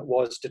checkpoint than it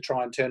was to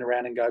try and turn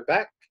around and go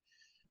back.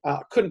 I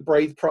couldn't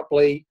breathe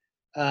properly,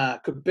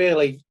 could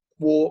barely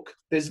walk.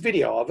 There's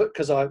video of it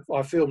because I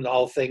filmed the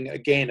whole thing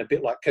again, a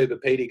bit like Cooper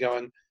Petey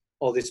going,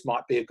 oh, this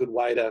might be a good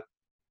way to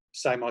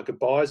say my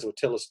goodbyes or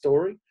tell a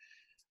story.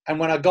 And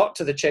when I got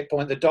to the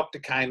checkpoint, the doctor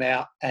came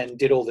out and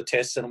did all the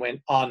tests and went,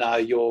 oh no,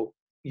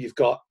 you've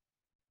got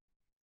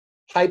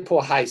HAPE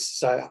or HACE.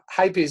 So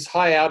HAPE is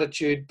high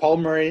altitude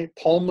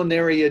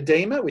pulmonary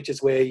edema, which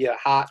is where your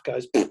heart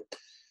goes,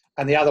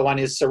 and the other one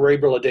is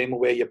cerebral edema,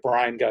 where your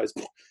brain goes.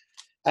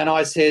 And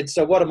I said,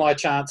 so what are my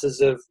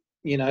chances of,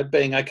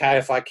 being okay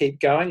if I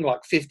keep going, like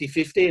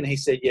 50-50? And he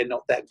said, yeah,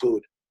 not that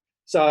good.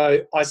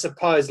 So I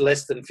suppose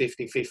less than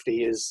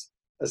 50-50 is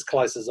as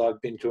close as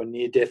I've been to a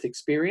near-death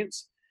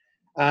experience.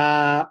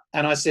 And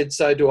I said,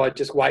 so do I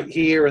just wait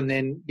here and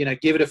then,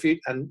 give it a few?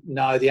 And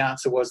no, the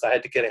answer was they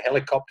had to get a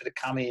helicopter to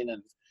come in,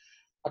 and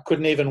I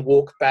couldn't even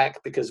walk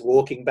back because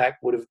walking back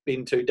would have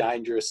been too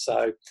dangerous.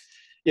 So,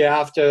 yeah,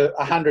 after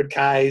 100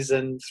 Ks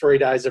and 3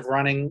 days of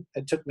running,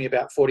 it took me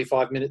about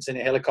 45 minutes in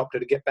a helicopter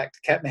to get back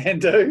to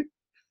Kathmandu.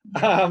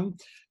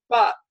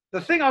 But the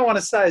thing I want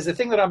to say is the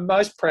thing that I'm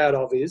most proud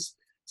of is,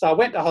 so I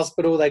went to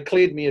hospital, they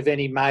cleared me of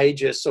any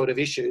major sort of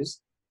issues.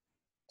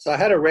 So I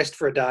had a rest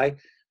for a day.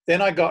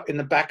 Then I got in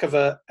the back of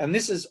and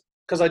this is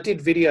because I did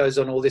videos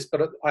on all this,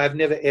 but I have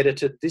never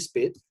edited this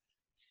bit.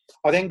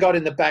 I then got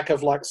in the back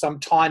of like some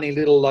tiny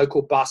little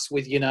local bus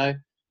with, you know,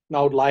 an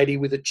old lady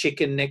with a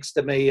chicken next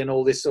to me and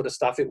all this sort of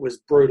stuff. It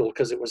was brutal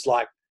because it was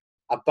like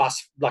a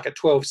bus, like a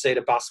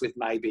 12-seater bus with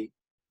maybe,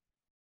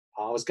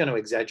 I was going to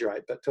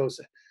exaggerate, but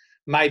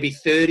maybe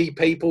 30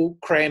 people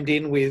crammed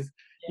in with,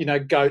 you know,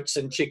 goats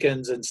and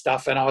chickens and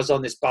stuff. And I was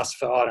on this bus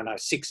for, I don't know,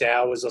 6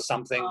 hours or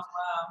something. Oh, wow.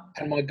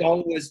 And my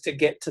goal was to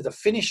get to the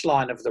finish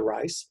line of the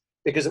race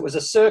because it was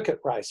a circuit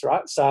race,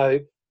 right? So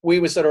we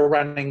were sort of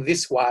running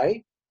this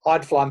way.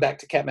 I'd flown back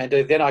to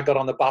Kathmandu. Then I got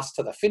on the bus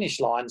to the finish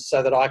line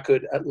so that I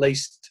could at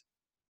least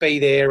be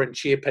there and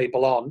cheer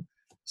people on.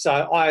 So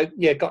I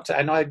got to,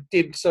 and I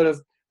did sort of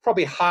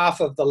probably half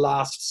of the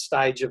last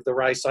stage of the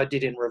race I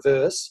did in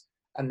reverse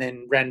and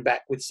then ran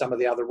back with some of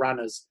the other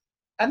runners.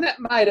 And that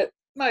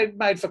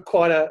made for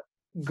quite a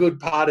good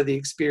part of the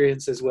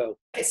experience as well.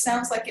 It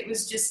sounds like it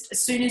was just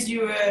as soon as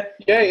you were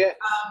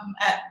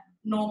at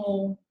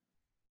normal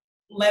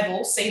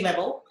level, sea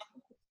level,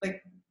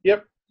 like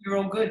you're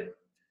all good.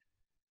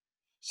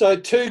 So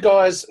three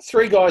guys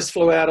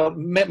flew out.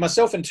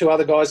 Myself and two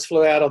other guys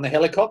flew out on the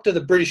helicopter.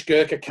 The British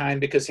Gurkha came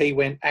because he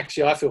went,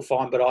 actually, I feel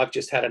fine, but I've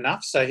just had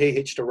enough. So he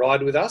hitched a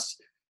ride with us.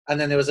 And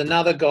then there was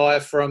another guy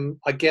from,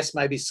 I guess,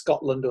 maybe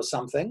Scotland or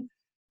something.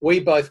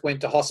 We both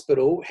went to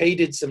hospital. He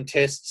did some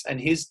tests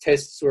and his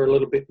tests were a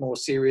little bit more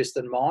serious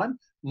than mine.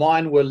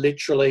 Mine were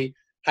literally,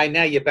 hey,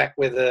 now you're back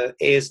where the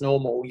air's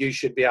normal. You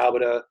should be able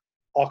to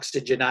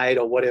oxygenate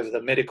or whatever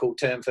the medical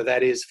term for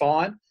that is,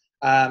 fine.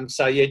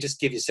 Just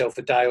give yourself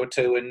a day or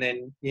two and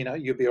then, you know,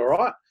 you'll be all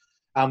right.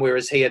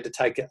 Whereas he had to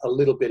take it a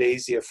little bit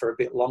easier for a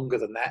bit longer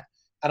than that.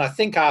 And I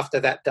think after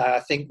that day,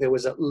 I think there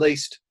was at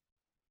least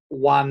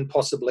one,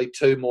 possibly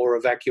two more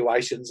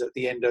evacuations at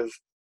the end of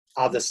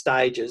other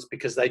stages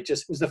because it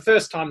was the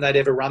first time they'd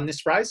ever run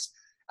this race.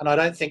 And I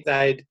don't think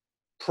they'd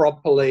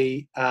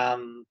properly,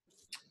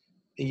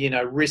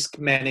 risk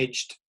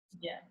managed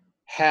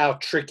how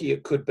tricky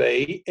it could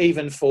be,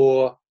 even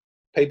for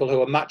people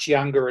who are much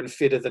younger and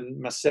fitter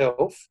than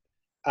myself,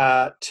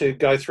 to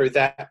go through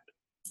that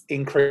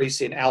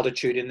increase in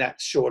altitude in that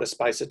shorter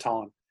space of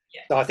time.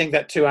 Yeah. So I think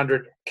that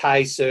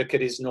 200K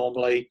circuit is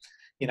normally,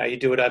 you know, you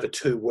do it over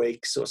 2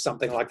 weeks or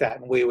something like that.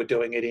 And we were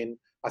doing it in,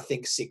 I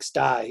think, 6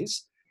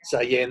 days. So,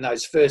 in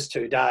those first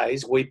 2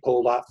 days, we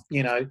pulled up,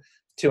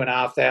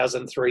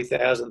 2,500,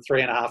 3,000,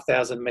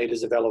 3,500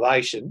 metres of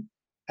elevation.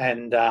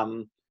 And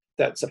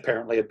that's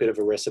apparently a bit of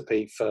a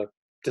recipe for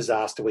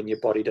disaster when your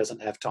body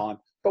doesn't have time.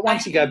 But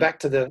once you go back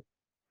to the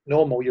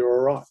normal, you're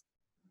all right.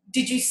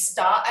 Did you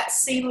start at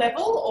sea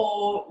level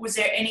or was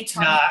there any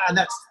time?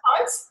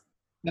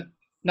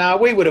 No,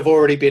 we would have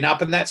already been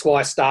up, and that's why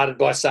I started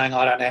by saying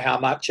I don't know how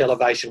much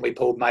elevation we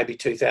pulled, maybe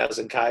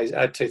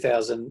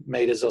 2,000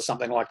 metres or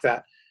something like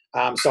that.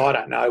 So I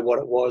don't know what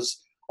it was.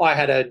 I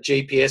had a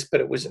GPS,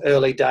 but it was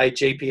early day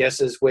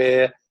GPSs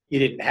where you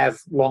didn't have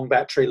long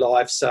battery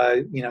life,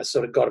 so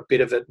sort of got a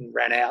bit of it and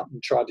ran out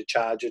and tried to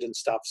charge it and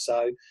stuff.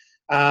 So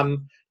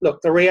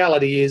look, the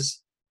reality is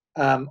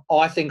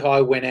I think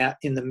I went out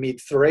in the mid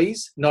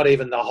threes, not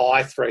even the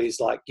high threes.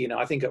 Like,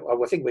 I think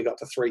we got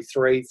to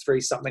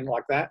 3 something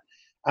like that,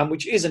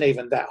 which isn't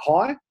even that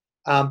high.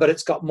 But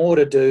it's got more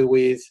to do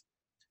with,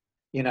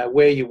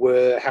 where you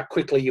were, how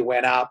quickly you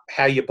went up,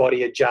 how your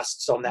body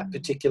adjusts on that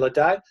particular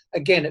day.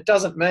 Again, it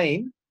doesn't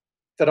mean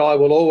that I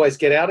will always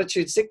get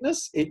altitude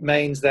sickness. It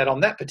means that on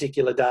that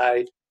particular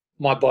day,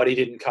 my body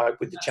didn't cope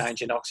with the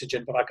change in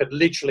oxygen, but I could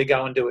literally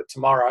go and do it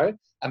tomorrow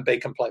and be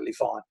completely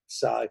fine.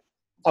 So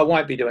I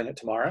won't be doing it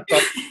tomorrow,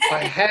 but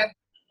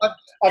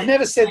I've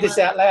never said this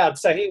out loud.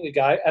 So here we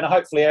go. And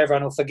hopefully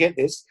everyone will forget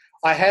this.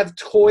 I have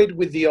toyed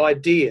with the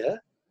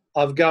idea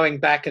of going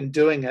back and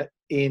doing it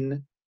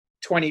in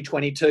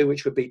 2022,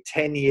 which would be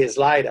 10 years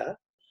later,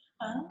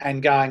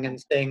 and going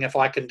and seeing if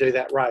I can do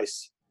that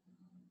race.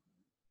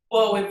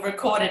 Well, we've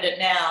recorded it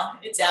now.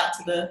 It's out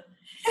to the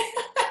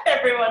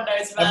everyone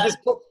knows about it.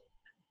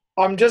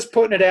 I'm just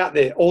putting it out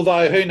there.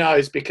 Although who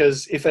knows,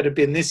 because if it had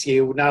been this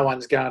year, no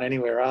one's going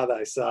anywhere, are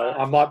they? So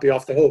I might be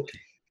off the hook.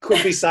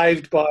 Could be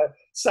saved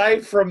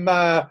from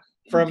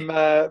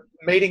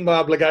meeting my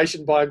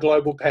obligation by a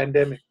global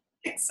pandemic.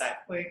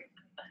 Exactly.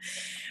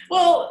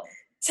 Well,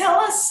 tell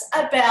us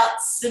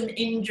about some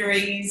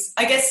injuries.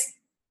 I guess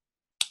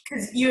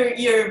because you're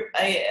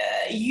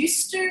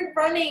used to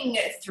running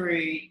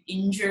through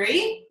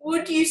injury.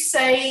 Would you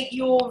say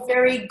you're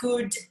very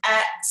good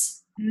at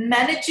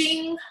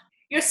managing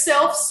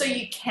yourself so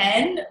you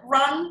can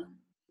run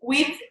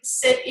with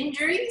said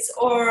injuries,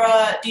 or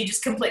do you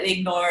just completely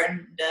ignore it?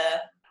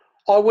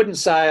 I wouldn't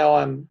say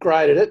I'm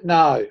great at it.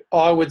 No,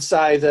 I would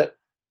say that,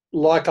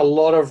 like a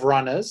lot of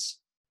runners,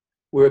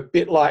 we're a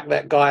bit like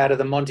that guy out of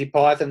the Monty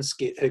Python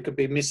skit who could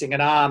be missing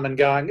an arm and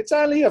going, "It's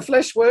only a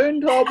flesh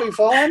wound, I'll be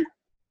fine."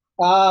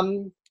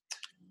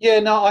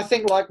 I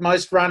think like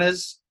most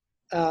runners,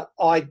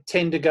 I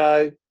tend to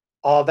go,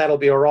 "Oh, that'll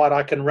be all right.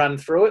 I can run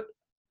through it."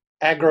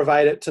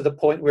 Aggravate it to the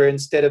point where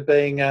instead of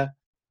being a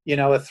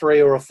a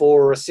 3 or a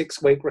 4 or a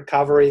 6 week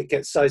recovery. It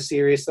gets so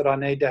serious that I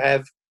need to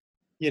have,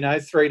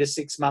 3 to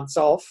 6 months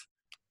off,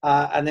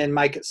 and then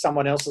make it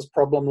someone else's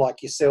problem,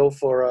 like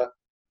yourself or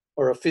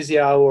a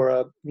physio or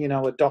a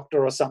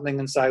doctor or something,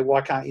 and say,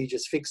 why can't you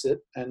just fix it,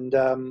 and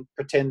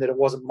pretend that it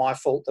wasn't my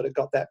fault that it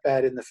got that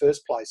bad in the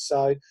first place.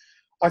 So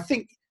I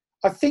think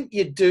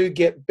you do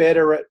get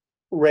better at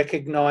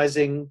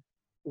recognizing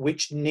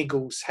which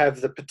niggles have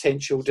the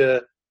potential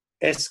to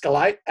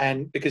escalate,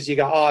 and because you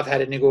go, I've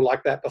had a niggle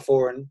like that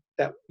before and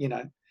that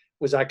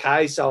was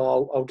okay,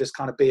 so I'll just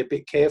kind of be a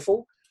bit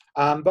careful.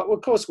 But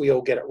of course we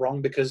all get it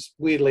wrong, because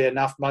weirdly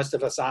enough most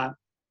of us aren't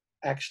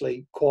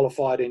actually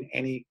qualified in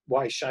any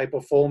way, shape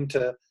or form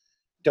to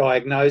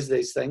diagnose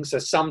these things. So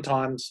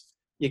sometimes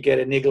you get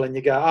a niggle and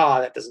you go,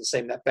 that doesn't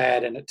seem that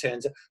bad, and it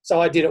turns out. So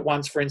I did it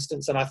once, for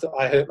instance, and I thought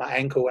I hurt my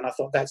ankle, and I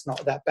thought that's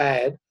not that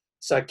bad.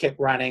 So I kept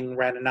running,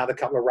 ran another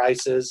couple of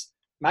races,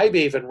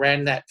 maybe even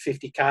ran that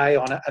 50K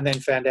on it, and then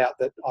found out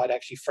that I'd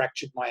actually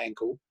fractured my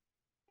ankle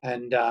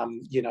and,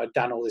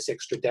 done all this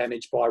extra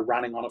damage by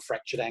running on a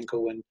fractured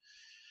ankle, and,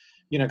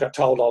 got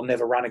told I'll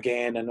never run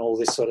again and all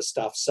this sort of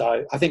stuff.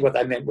 So I think what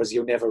they meant was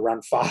you'll never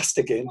run fast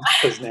again,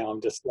 because now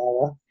I'm just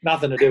slower.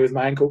 Nothing to do with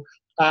my ankle.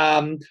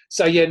 I'm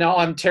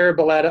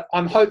terrible at it.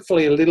 I'm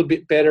hopefully a little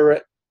bit better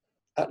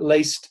at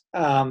least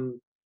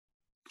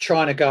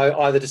trying to go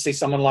either to see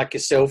someone like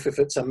yourself if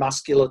it's a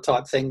muscular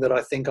type thing that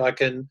I think I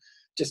can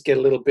just get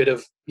a little bit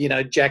of,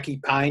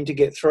 Jackie pain to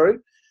get through.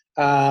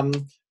 I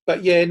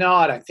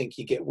don't think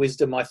you get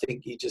wisdom. I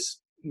think you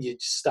just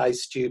stay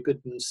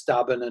stupid and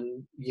stubborn,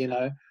 and,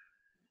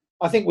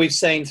 I think we've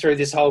seen through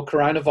this whole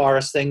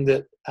coronavirus thing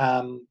that,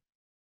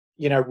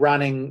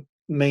 running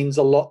means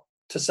a lot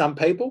to some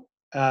people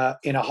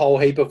in a whole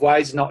heap of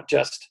ways, not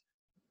just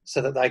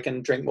so that they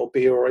can drink more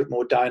beer or eat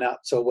more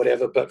donuts or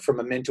whatever, but from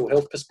a mental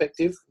health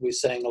perspective, we're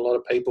seeing a lot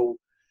of people,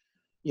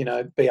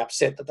 be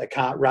upset that they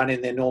can't run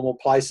in their normal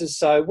places.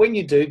 So when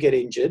you do get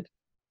injured,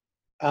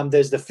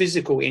 there's the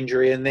physical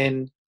injury, and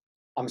then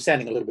I'm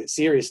sounding a little bit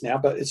serious now,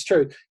 but it's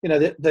true.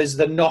 There's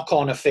the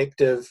knock-on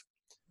effect of,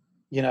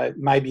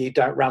 maybe you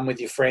don't run with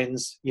your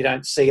friends, you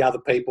don't see other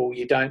people,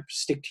 you don't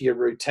stick to your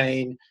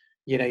routine,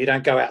 you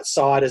don't go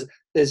outside.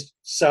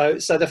 So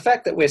the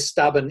fact that we're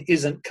stubborn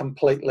isn't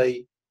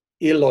completely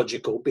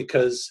illogical,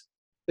 because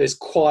there's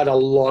quite a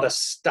lot of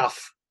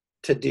stuff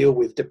to deal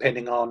with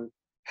depending on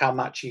how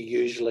much you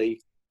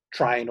usually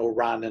train or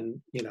run, and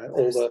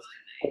all the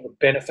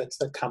benefits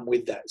that come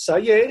with that.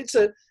 So it's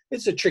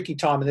a tricky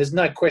time, and there's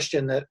no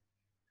question that.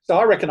 So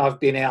I reckon I've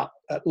been out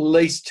at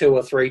least 2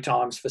 or 3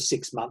 times for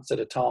 6 months at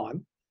a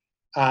time,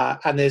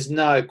 and there's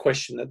no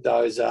question that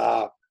those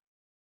are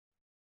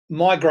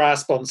my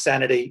grasp on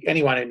sanity.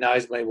 Anyone who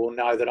knows me will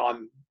know that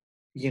I'm,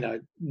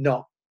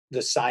 not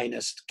the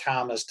sanest,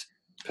 calmest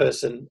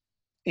person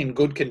in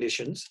good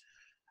conditions.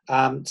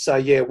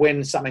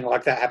 When something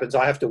like that happens,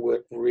 I have to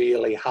work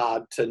really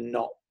hard to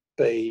not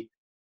be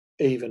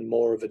even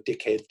more of a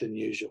dickhead than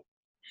usual.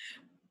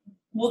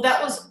 Well,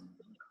 that was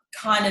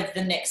kind of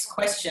the next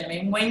question. I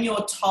mean, when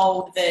you're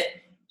told that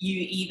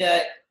you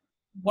either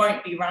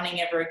won't be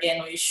running ever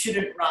again or you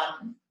shouldn't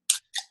run,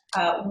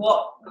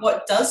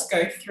 what does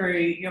go through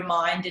your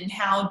mind, and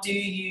how do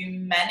you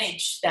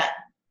manage that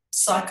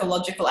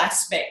psychological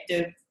aspect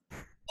of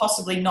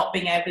possibly not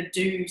being able to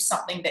do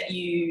something that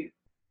you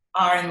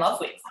are in love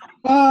with?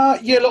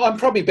 Look, I'm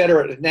probably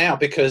better at it now,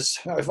 because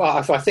if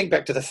I think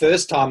back to the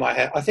first time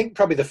I think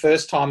probably the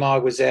first time I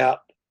was out,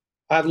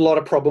 I had a lot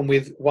of problem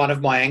with one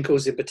of my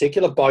ankles in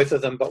particular, both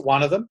of them, but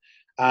one of them.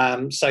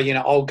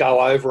 I'll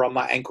go over on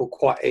my ankle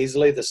quite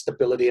easily. The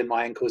stability in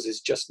my ankles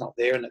is just not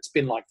there, and it's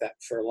been like that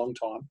for a long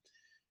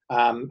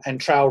time.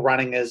 And trail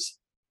running has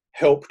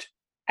helped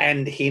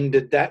and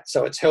hindered that.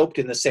 So it's helped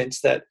in the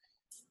sense that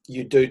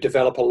you do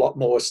develop a lot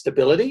more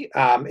stability.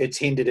 It's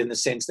hindered in the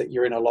sense that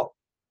you're in a lot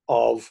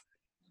of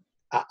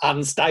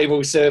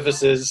unstable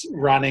surfaces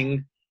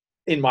running.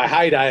 In my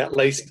heyday, at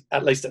least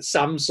at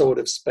some sort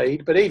of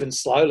speed, but even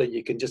slowly,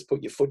 you can just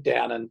put your foot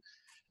down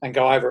and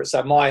go over it.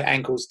 So my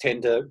ankles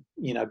tend to,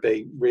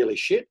 be really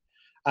shit.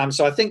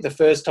 So I think the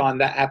first time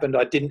that happened,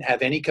 I didn't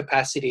have any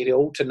capacity at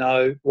all to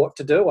know what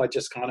to do. I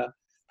just kind of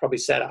probably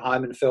sat at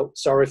home and felt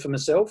sorry for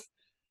myself.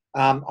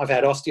 I've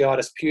had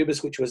osteitis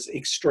pubis, which was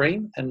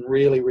extreme and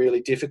really,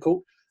 really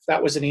difficult.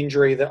 That was an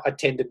injury that I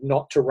tended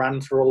not to run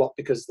through a lot,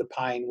 because the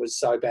pain was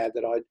so bad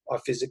that I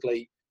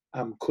physically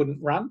couldn't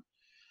run.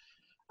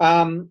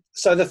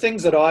 So the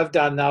things that I've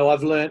done, though,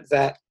 I've learnt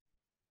that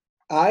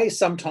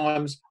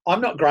sometimes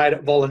I'm not great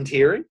at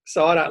volunteering,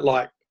 so I don't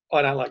like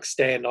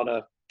stand on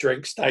a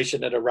drink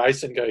station at a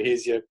race and go,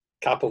 here's your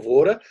cup of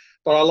water,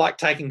 but I like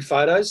taking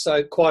photos.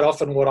 So quite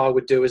often what I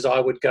would do is I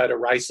would go to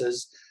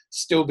races,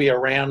 still be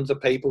around the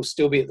people,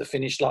 still be at the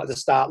finish line, the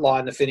start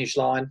line, the finish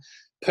line,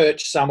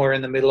 perch somewhere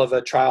in the middle of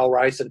a trail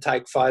race and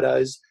take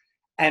photos.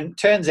 And it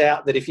turns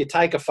out that if you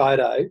take a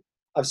photo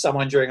of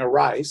someone during a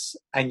race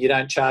and you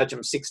don't charge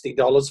them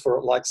 $60 for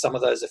it like some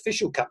of those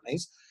official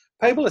companies,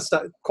 people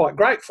are quite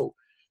grateful.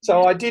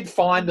 So I did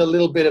find a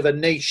little bit of a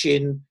niche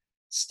in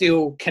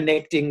still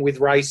connecting with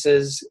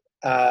races,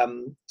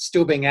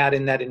 still being out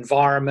in that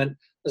environment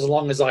as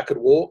long as I could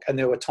walk. And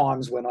there were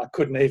times when I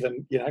couldn't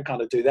even,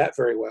 kind of do that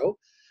very well.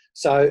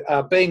 So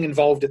being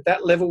involved at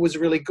that level was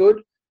really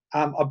good.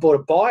 I bought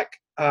a bike.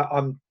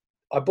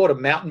 I bought a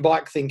mountain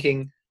bike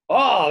thinking,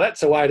 oh,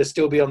 that's a way to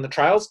still be on the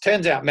trails.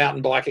 Turns out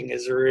mountain biking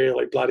is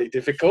really bloody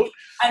difficult.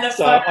 And a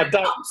photo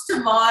comes to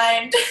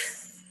mind.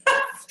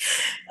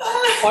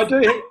 I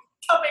do.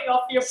 Coming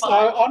off your bike. So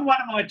on one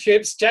of my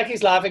trips,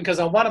 Jackie's laughing because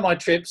on one of my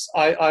trips,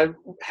 I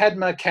had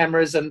my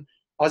cameras and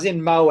I was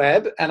in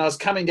Moab and I was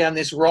coming down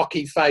this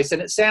rocky face,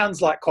 and it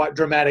sounds like quite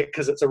dramatic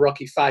because it's a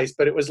rocky face,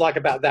 but it was like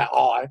about that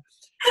high.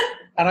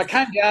 And I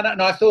came down it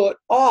and I thought,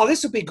 oh,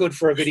 this will be good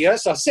for a video.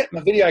 So I set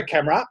my video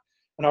camera up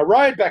and I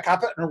rode back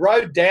up it and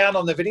rode down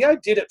on the video,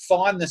 did it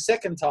fine the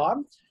second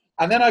time.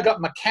 And then I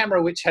got my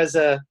camera, which has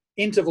a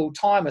interval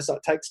timer, so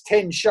it takes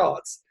 10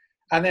 shots.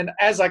 And then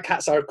so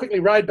I quickly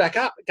rode back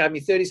up, it gave me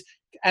 30s.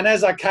 And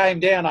as I came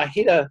down, I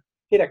hit a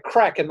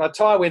crack and my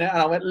tyre went out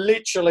and I went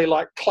literally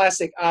like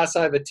classic ass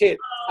over tit.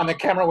 And the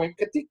camera went,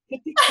 ka-tick,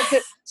 ka-tick,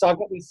 ka-tick. So I've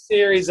got this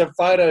series of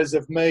photos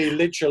of me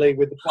literally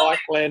with the bike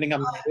landing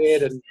on my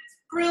head. And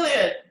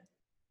brilliant.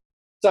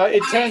 So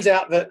it turns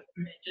out that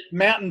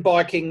mountain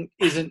biking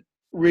isn't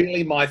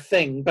really my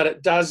thing, but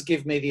it does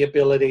give me the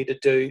ability to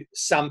do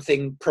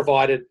something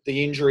provided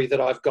the injury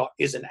that I've got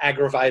isn't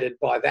aggravated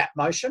by that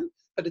motion.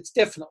 But it's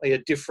definitely a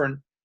different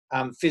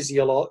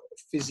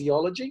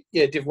physiology.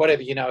 Yeah,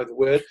 whatever the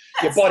word.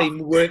 Your body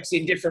works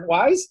in different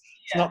ways.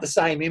 It's not the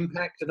same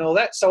impact and all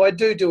that. So I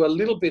do a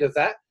little bit of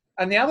that.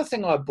 And the other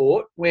thing I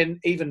bought when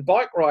even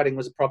bike riding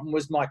was a problem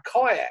was my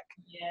kayak.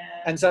 Yeah.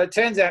 And so it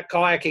turns out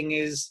kayaking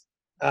is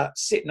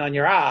sitting on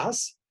your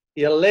ass.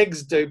 Your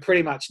legs do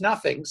pretty much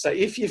nothing. So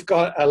if you've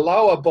got a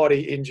lower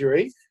body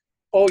injury,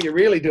 all you're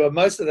really doing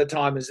most of the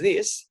time is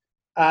this.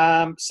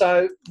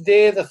 So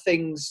they're the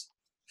things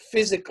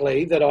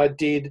physically that I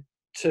did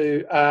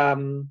to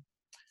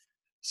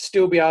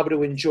still be able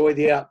to enjoy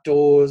the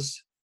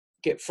outdoors,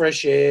 get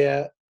fresh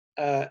air,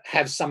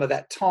 have some of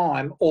that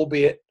time,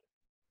 albeit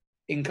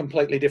in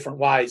completely different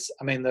ways.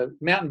 I mean, the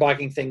mountain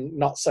biking thing,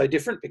 not so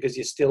different because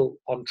you're still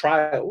on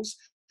trails.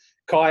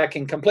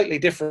 Kayaking, completely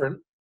different,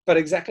 but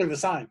exactly the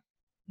same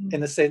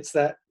in the sense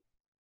that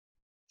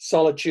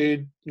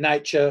solitude,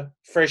 nature,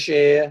 fresh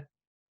air,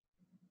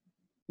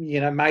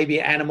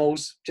 maybe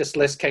animals, just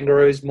less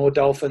kangaroos, more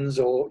dolphins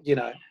or,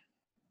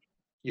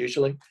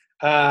 usually.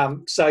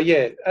 So,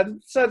 yeah,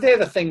 and so they're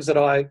the things that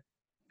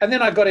and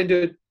then I got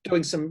into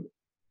doing some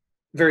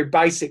very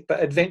basic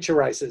but adventure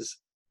races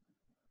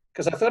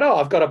because I thought,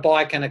 I've got a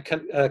bike and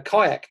a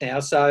kayak now.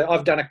 So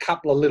I've done a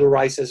couple of little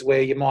races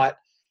where you might,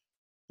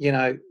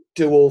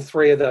 do all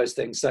three of those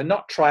things. So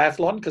not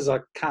triathlon because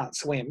I can't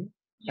swim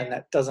and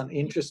that doesn't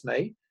interest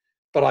me,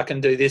 but I can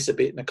do this a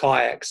bit in a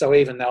kayak. So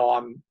even though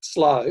I'm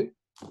slow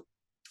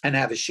and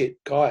have a shit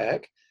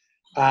kayak,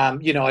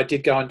 I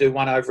did go and do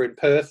one over in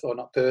Perth, or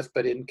not Perth,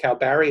 but in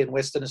Kalbarri in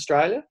Western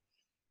Australia,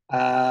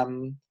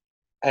 and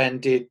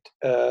did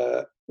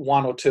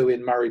one or two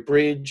in Murray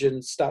Bridge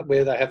and start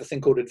where they have a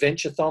thing called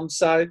Adventure-thon.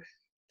 So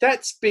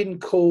that's been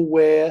cool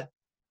where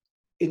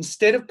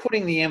instead of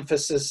putting the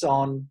emphasis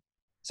on,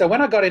 so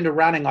when I got into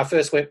running, I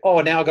first went,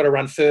 now I've got to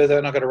run further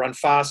and I've got to run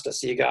faster.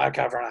 So you go,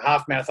 okay, I've run a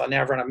half marathon,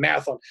 now I've run a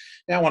marathon,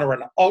 now I want to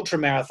run an ultra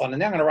marathon, and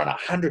now I'm going to run a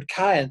 100K,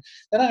 and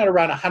then I'm going to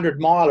run a 100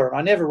 miler. And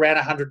I never ran a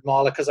 100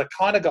 miler because I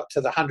kind of got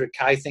to the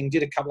 100K thing,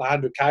 did a couple of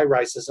 100K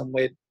races and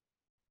went,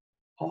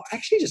 I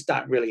actually just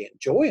don't really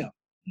enjoy them.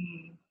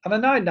 And I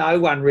know no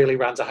one really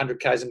runs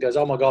 100Ks and goes,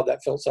 oh my God,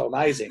 that felt so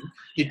amazing.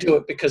 You do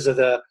it because of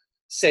the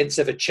sense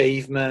of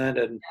achievement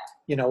and,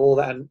 all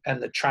that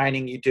and the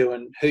training you do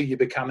and who you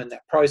become in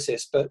that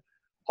process. But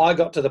I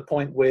got to the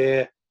point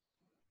where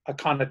I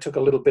kind of took a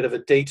little bit of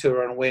a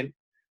detour and went,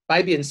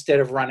 maybe instead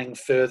of running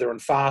further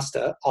and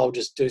faster, I'll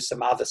just do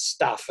some other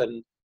stuff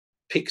and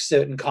pick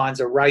certain kinds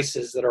of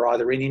races that are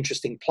either in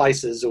interesting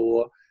places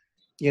or,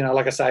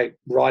 like I say,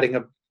 riding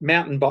a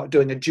mountain bike,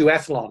 doing a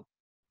duathlon.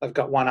 I've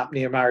got one up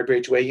near Murray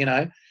Bridge where, you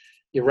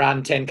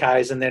run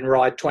 10Ks and then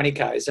ride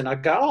 20Ks. And I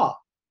go,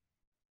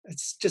 it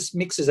just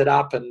mixes it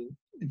up and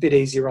a bit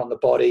easier on the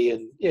body.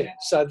 And,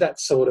 so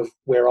that's sort of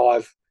where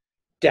I've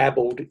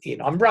dabbled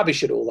in. I'm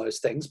rubbish at all those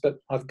things, but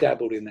I've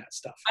dabbled in that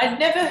stuff. I'd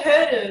never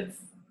heard of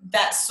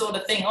that sort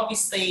of thing.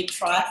 Obviously,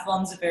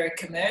 triathlons are very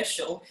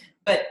commercial,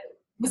 but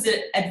was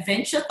it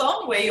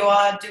Adventure-thon where you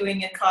are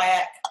doing a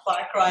kayak,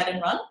 bike ride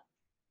and run?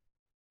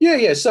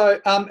 Yeah. So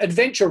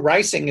adventure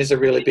racing is a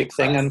really big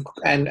thing,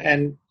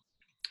 and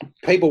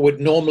people would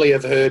normally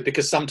have heard,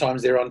 because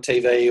sometimes they're on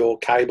TV or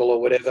cable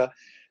or whatever,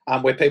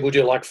 where people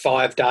do like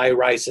 5-day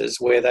races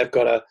where they've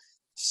got to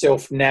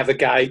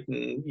self-navigate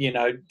and,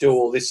 do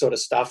all this sort of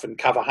stuff and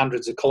cover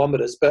hundreds of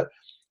kilometres. But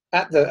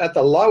at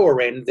the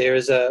lower end,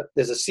 there's a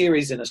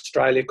series in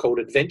Australia called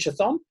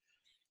Adventure-thon,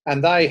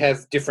 and they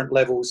have different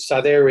levels.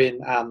 So they're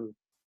in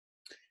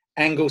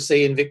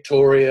Anglesea in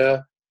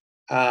Victoria,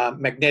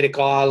 Magnetic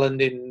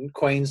Island in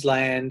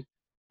Queensland.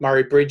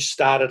 Murray Bridge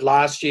started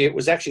last year. It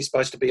was actually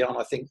supposed to be on,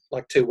 I think,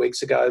 like 2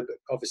 weeks ago, but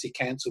obviously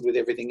cancelled with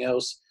everything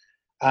else.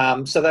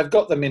 So they've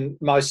got them in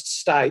most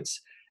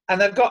states, and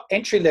they've got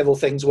entry-level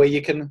things where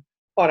you can,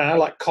 I don't know,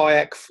 like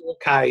kayak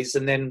 4Ks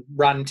and then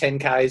run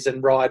 10Ks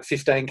and ride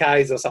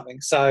 15Ks or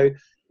something. So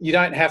you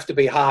don't have to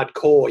be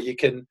hardcore. You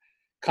can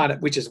kind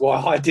of, which is why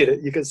I did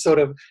it, you can sort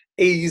of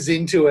ease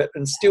into it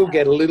and still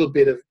get a little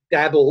bit of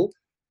dabble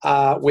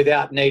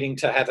without needing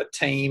to have a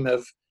team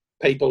of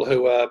people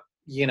who are,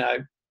 you know,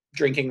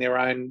 drinking their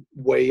own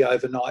wee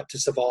overnight to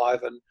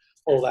survive and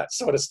all that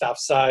sort of stuff.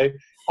 So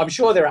I'm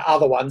sure there are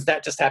other ones.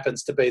 That just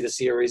happens to be the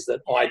series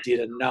that I did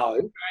and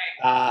know.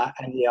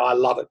 And yeah, I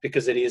love it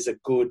because it is a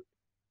good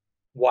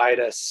way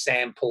to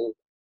sample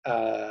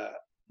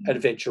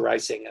adventure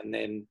racing, and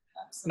then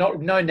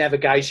no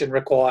navigation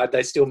required.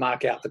 They still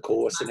mark out the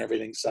course and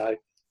everything. So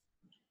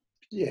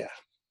yeah.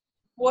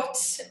 What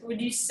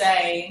would you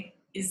say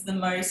is the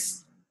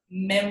most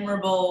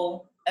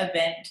memorable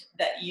event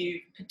that you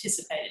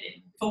participated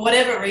in? For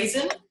whatever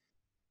reason,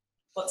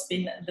 what's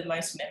been the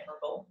most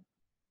memorable?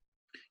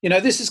 You know,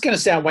 this is going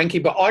to sound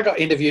wanky, but I got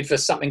interviewed for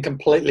something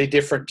completely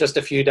different just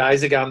a few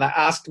days ago, and they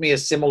asked me a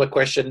similar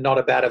question, not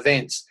about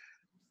events.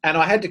 And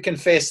I had to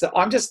confess that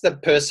I'm just the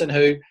person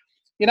who,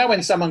 you know,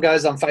 when someone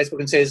goes on Facebook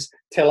and says,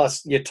 tell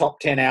us your top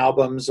 10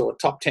 albums or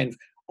top 10,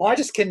 I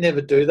just can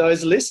never do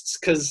those lists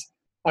because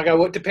I go,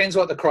 well, it depends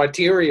what the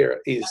criteria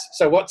is.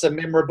 So what's a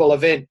memorable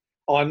event?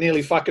 Oh, I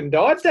nearly fucking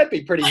died. That'd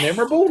be pretty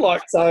memorable.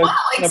 Like, so. Wow,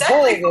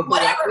 exactly. For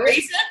whatever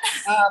reason,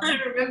 I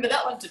remember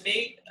that one to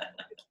me.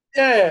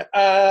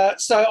 Yeah.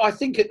 So I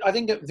think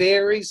it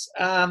varies.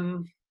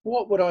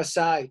 What would I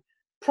say?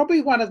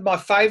 Probably one of my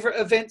favourite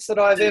events that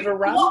I've ever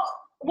run.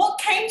 What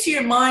came to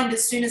your mind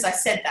as soon as I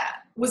said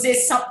that? Was there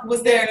anything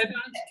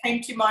that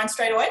came to your mind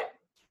straight away?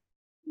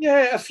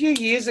 Yeah, a few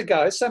years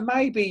ago. So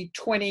maybe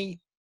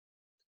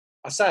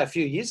I say a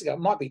few years ago, it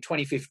might be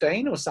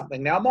 2015 or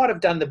something. Now, I might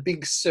have done the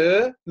Big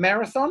Sur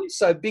marathon.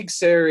 So Big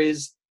Sur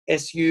is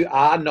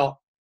SUR, not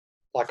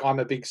like I'm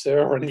a Big Sur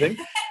or anything.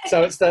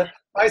 So it's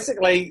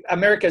basically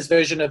America's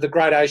version of the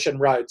Great Ocean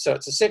Road. So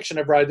it's a section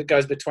of road that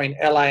goes between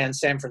LA and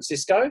San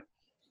Francisco.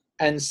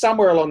 And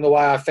somewhere along the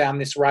way, I found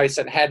this race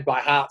and had my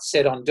heart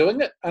set on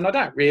doing it. And I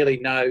don't really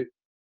know,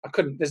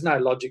 there's no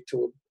logic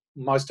to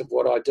most of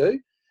what I do.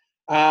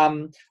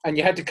 And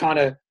you had to kind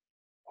of,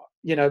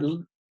 you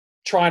know,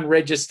 try and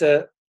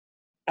register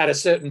at a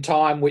certain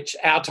time, which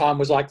our time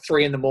was like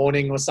 3 a.m.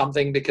 or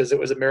something because it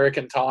was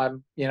American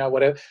time, you know,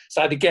 whatever.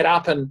 So I had to get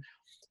up and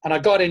I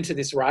got into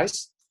this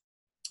race,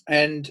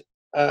 and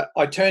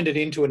I turned it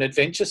into an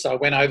adventure. So I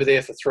went over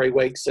there for 3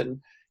 weeks and,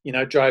 you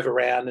know, drove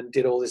around and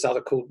did all this other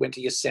cool, went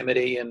to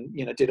Yosemite and,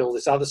 you know, did all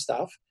this other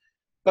stuff.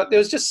 But there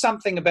was just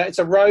something about, it's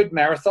a road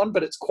marathon,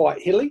 but it's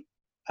quite hilly.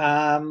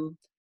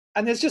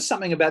 And there's just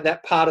something about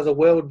that part of the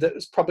world that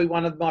was probably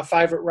one of my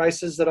favourite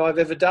races that I've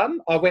ever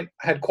done. I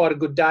had quite a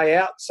good day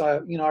out.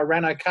 So, you know, I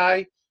ran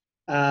okay.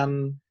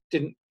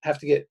 Didn't have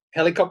to get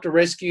helicopter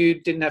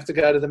rescued. Didn't have to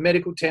go to the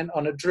medical tent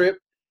on a drip.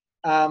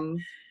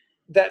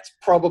 That's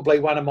probably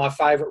one of my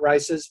favourite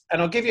races.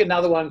 And I'll give you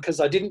another one because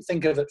I didn't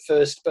think of it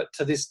first, but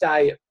to this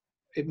day,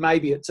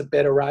 maybe it's a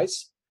better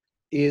race,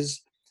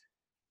 is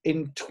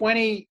in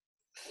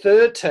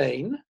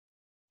 2013,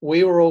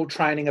 we were all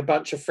training, a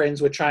bunch of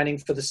friends were training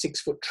for the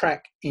 6-foot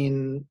track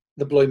in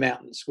the Blue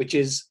Mountains, which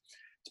is,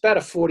 it's about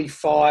a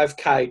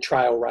 45K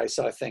trail race,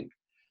 I think.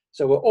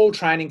 So we're all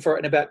training for it,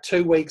 and about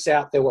 2 weeks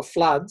out, there were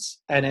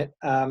floods, and it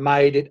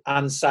made it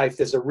unsafe.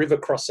 There's a river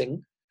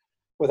crossing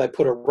where they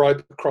put a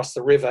rope across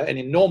the river, and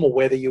in normal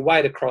weather, you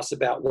wade across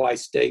about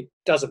waist deep,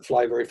 doesn't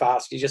flow very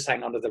fast, you just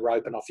hang onto the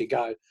rope and off you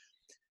go.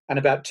 And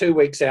about 2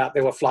 weeks out,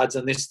 there were floods,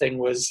 and this thing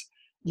was,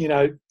 you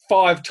know,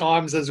 5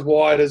 times as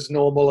wide as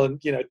normal, and,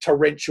 you know,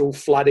 torrential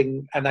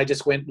flooding. And they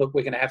just went, look,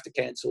 we're going to have to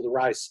cancel the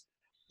race.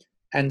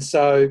 And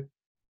so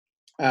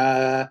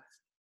the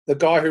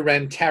guy who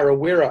ran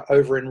Tarawera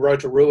over in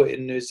Rotorua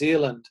in New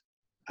Zealand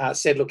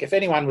said, look, if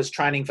anyone was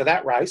training for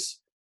that race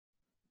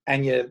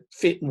and you're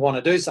fit and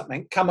want to do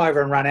something, come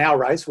over and run our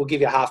race. We'll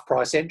give you half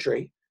price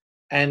entry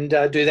and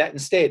do that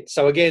instead.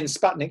 So again,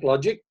 Sputnik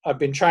logic. I've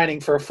been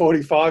training for a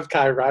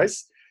 45K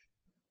race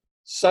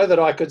so that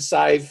I could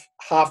save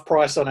half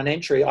price on an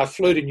entry. I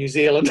flew to New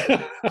Zealand.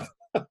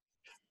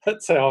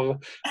 That's how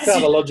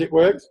the logic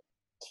works.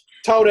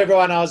 Told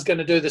everyone I was going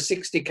to do the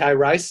 60K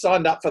race,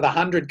 signed up for the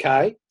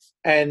 100K,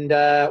 and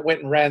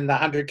went and ran the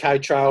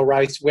 100K trail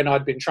race when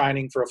I'd been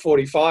training for a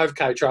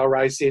 45K trail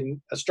race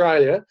in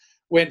Australia,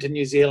 went to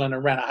New Zealand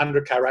and ran a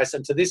 100K race.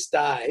 And to this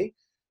day,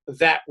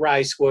 that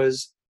race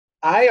was,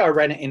 I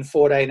ran it in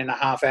 14 and a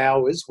half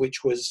hours,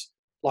 which was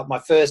like my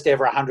first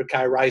ever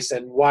 100K race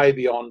and way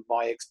beyond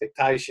my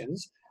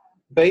expectations.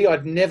 B,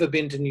 I'd never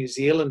been to New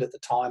Zealand at the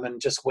time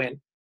and just went,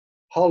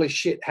 holy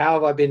shit, how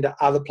have I been to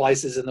other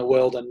places in the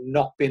world and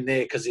not been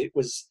there? Because it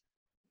was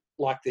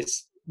like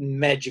this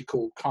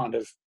magical kind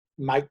of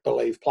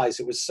make-believe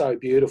place. It was so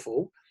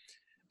beautiful.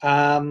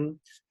 And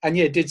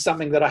yeah, did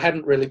something that I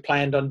hadn't really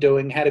planned on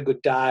doing, had a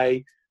good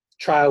day.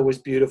 Trail was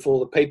beautiful.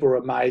 The people were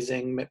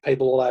amazing. Met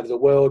people all over the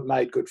world,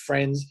 made good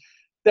friends.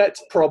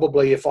 That's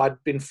probably, if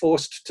I'd been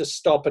forced to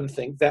stop and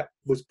think, that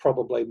was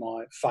probably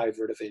my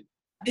favourite event.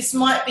 This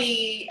might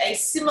be a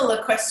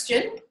similar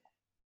question.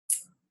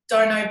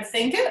 Don't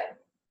overthink it.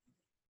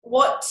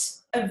 What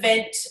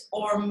event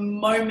or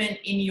moment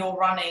in your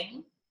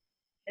running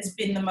has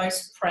been the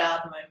most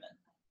proud moment?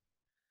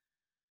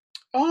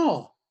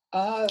 Oh,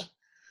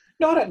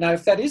 no, I don't know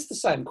if that is the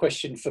same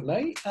question for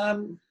me.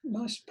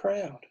 Most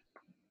proud.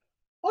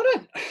 I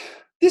don't.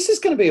 This is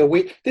going to be a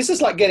weird. This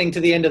is like getting to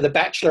the end of The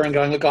Bachelor and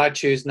going, look, I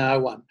choose no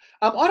one.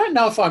 I don't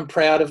know if I'm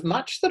proud of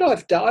much that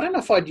I've done. I don't know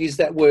if I'd use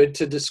that word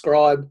to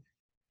describe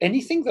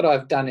anything that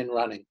I've done in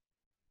running.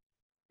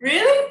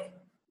 Really?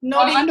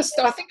 Not I even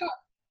understand. I think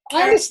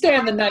I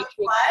understand the nature.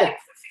 flag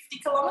for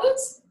 50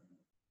 kilometres?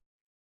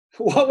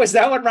 What was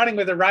that one? Running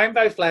with a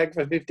rainbow flag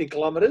for 50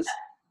 kilometres?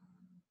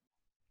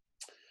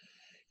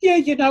 Yeah,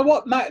 you know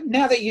what, mate,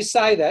 now that you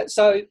say that,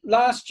 so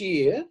last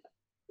year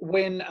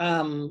when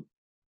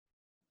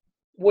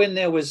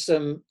there was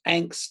some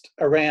angst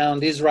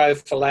around Israel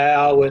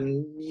Folau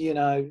and, you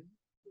know,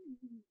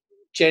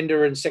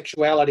 gender and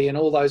sexuality and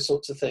all those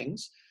sorts of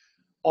things,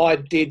 I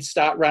did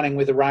start running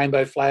with a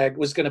rainbow flag. It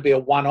was going to be a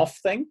one-off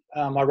thing.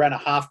 I ran a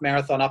half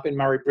marathon up in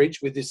Murray Bridge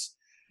with this.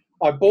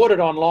 I bought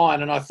it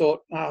online and I thought,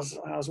 I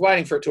was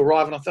waiting for it to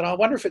arrive and I thought, I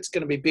wonder if it's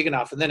going to be big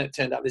enough. And then it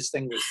turned out this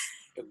thing was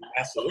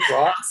massive,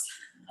 right?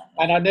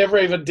 And I never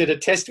even did a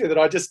test with it.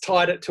 I just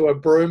tied it to a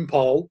broom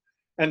pole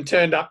and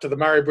turned up to the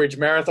Murray Bridge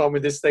Marathon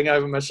with this thing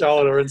over my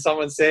shoulder. And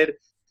someone said,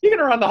 "You're going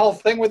to run the whole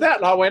thing with that?"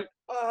 And I went,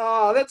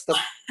 "Oh, that's the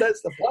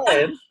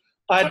plan."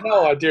 I had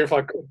no idea if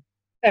I could.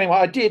 Anyway,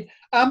 I did.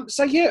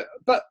 So yeah,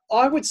 but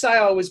I would say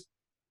I was,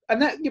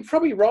 and that you're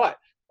probably right.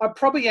 I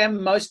probably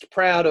am most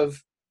proud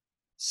of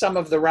some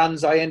of the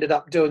runs I ended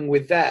up doing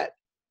with that,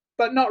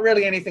 but not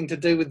really anything to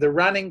do with the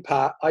running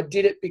part. I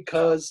did it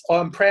because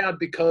I'm proud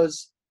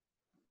because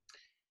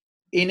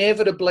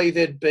inevitably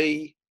there'd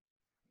be,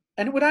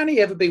 and it would only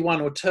ever be one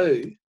or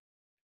two,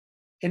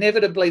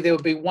 inevitably there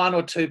would be one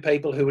or two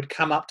people who would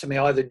come up to me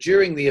either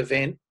during the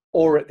event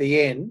or at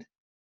the end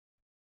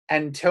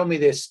and tell me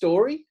their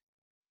story,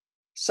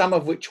 some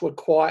of which were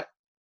quite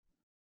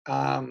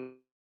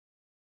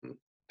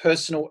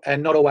personal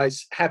and not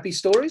always happy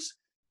stories,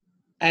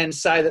 and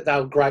say that they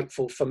were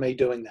grateful for me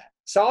doing that.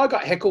 So I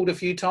got heckled a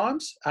few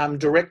times,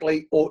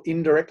 directly or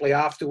indirectly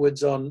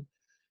afterwards on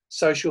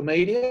social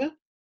media.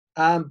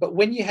 But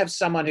when you have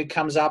someone who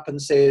comes up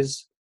and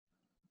says,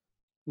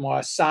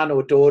 my son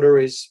or daughter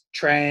is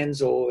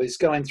trans or is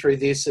going through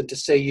this, and to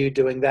see you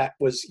doing that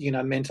was, you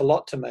know, meant a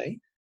lot to me.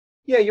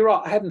 Yeah, you're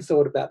right. I hadn't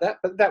thought about that,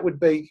 but that would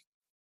be,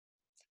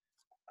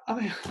 I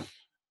mean,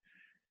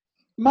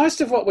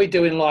 most of what we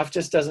do in life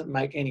just doesn't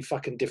make any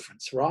fucking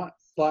difference, right?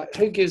 Like,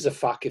 who gives a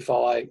fuck if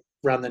I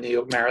run the New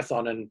York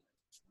Marathon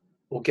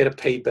or get a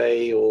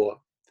PB or,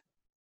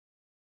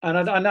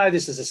 and I know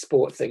this is a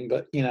sport thing,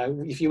 but, you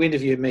know, if you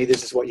interview me,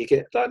 this is what you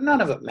get. Like,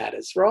 none of it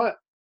matters, right?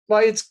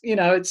 Like, it's, you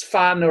know, it's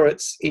fun or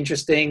it's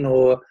interesting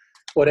or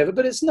whatever,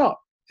 but it's not.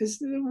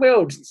 The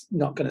world's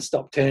not going to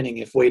stop turning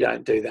if we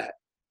don't do that.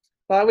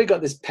 Like, we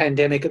got this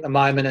pandemic at the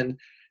moment and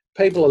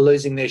people are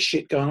losing their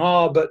shit going,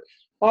 oh, but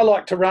I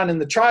like to run in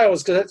the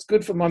trails because that's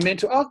good for my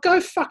mental. Oh,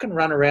 go fucking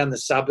run around the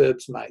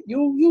suburbs, mate.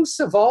 You'll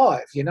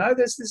survive, you know.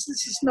 This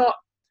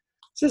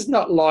is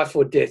not life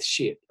or death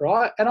shit,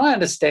 right? And I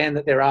understand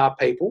that there are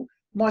people,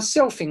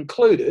 myself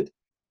included,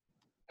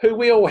 who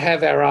we all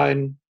have our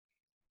own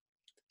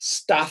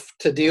stuff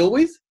to deal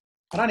with.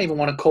 I don't even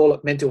want to call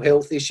it mental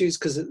health issues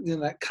because, you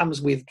know, that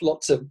comes with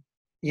lots of,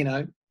 you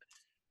know,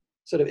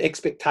 sort of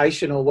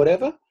expectation or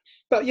whatever.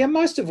 But yeah,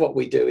 most of what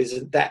we do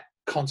isn't that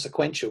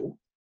consequential.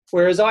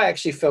 Whereas I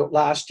actually felt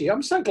last year,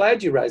 I'm so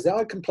glad you raised that.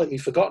 I'd completely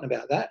forgotten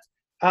about that.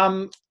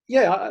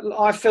 Yeah,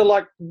 I feel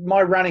like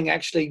my running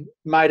actually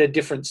made a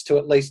difference to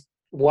at least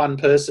one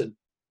person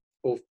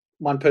or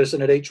one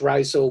person at each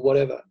race or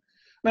whatever. I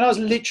mean, I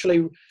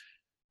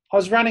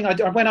was running,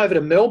 I went over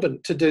to Melbourne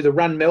to do the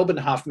Run Melbourne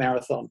half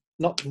marathon,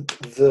 not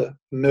the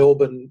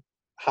Melbourne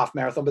half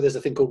marathon, but there's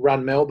a thing called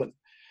Run Melbourne.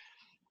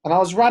 And I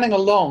was running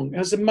along. It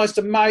was the most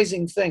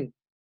amazing thing.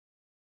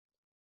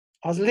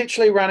 I was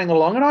literally running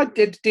along and I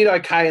did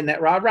okay in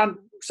that run.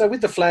 So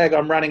with the flag,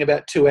 I'm running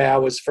about 2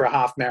 hours for a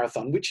half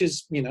marathon, which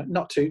is, you know,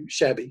 not too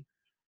shabby.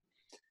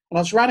 And I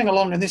was running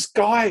along and this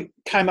guy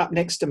came up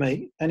next to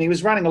me and he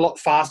was running a lot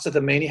faster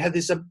than me. And he had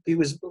this, he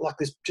was like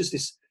this, just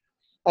this,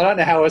 I don't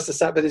know how else to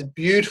say it, but this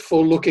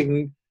beautiful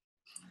looking,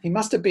 he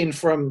must have been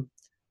from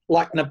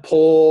like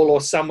Nepal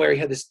or somewhere. He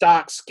had this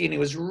dark skin. He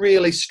was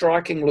really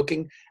striking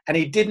looking and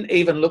he didn't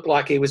even look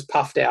like he was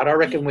puffed out. I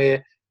reckon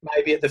we're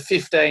maybe at the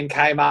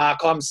 15K mark.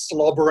 I'm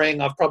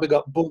slobbering. I've probably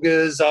got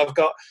boogers. I've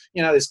got,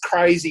 you know, this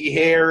crazy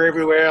hair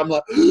everywhere. I'm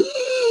like,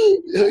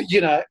 you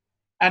know,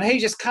 and he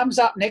just comes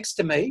up next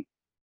to me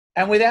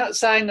and without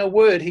saying a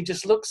word, he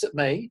just looks at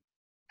me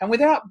and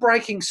without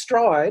breaking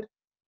stride,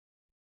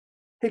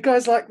 he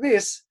goes like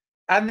this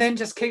and then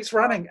just keeps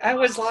running. And it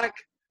was like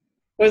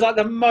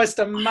the most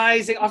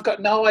amazing. I've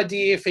got no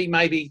idea if he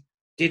maybe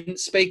didn't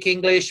speak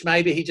English.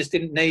 Maybe he just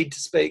didn't need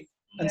to speak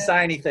and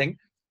say anything.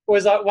 It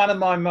was like one of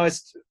my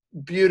most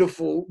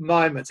beautiful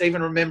moments.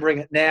 Even remembering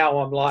it now,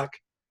 I'm like,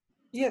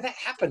 yeah, that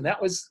happened.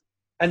 That was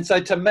And so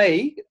to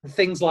me,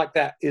 things like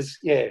that is,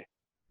 yeah.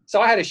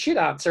 So I had a shit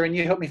answer and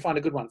you helped me find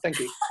a good one. Thank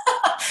you.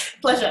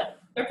 Pleasure.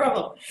 No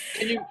problem.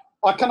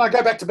 Can I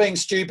go back to being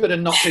stupid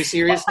and not too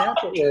serious now?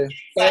 But yeah,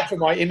 bad for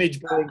my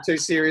image being too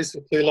serious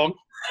for too long.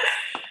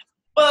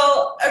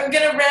 Well, I'm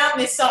going to round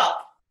this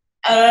up.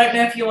 I don't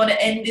know if you want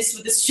to end this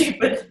with a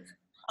stupid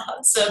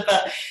answer,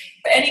 but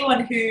for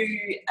anyone who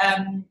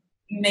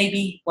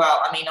maybe,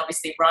 well, I mean,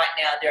 obviously right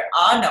now there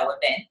are no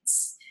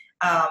events.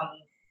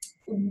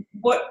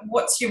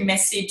 What's your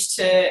message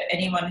to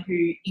anyone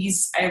who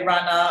is a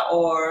runner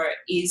or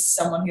is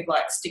someone who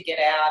likes to get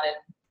out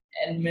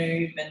and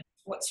move, and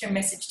what's your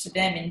message to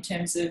them in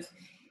terms of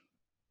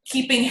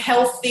keeping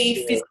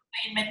healthy physically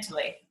and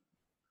mentally?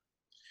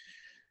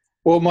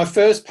 Well, my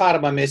first part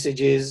of my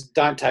message is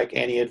don't take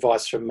any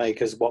advice from me,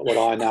 because what would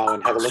I know,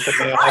 and have a look at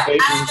me.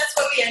 That's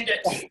what we ended.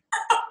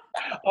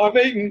 I've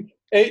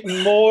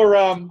eaten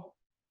more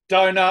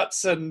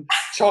donuts and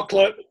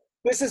chocolate.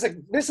 This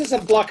is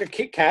a block of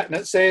Kit Kat, and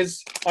it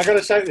says, I got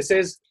to show you, it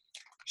says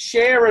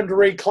share and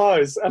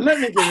reclose. And let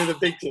me give you the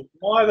picture.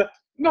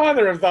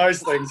 Neither of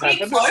those things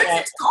happened.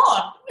 It's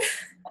gone.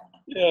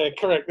 Yeah,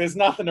 correct. There's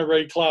nothing to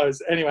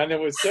reclose. Anyway, there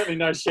was certainly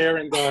no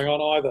sharing going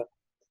on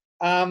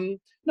either.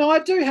 No, I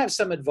do have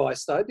some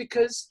advice though,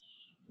 because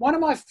one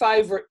of my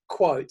favourite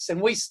quotes, and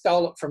we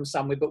stole it from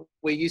somewhere, but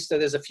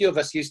there's a few of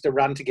us used to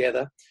run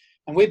together,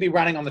 and we'd be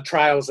running on the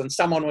trails and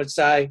someone would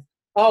say,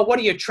 oh, what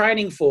are you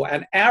training for?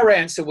 And our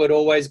answer would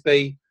always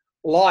be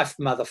life,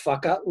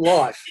 motherfucker,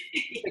 life.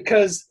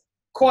 Because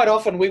quite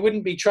often we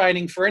wouldn't be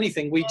training for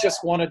anything. We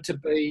just wanted to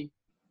be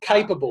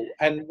capable.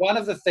 And one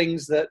of the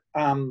things that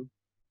I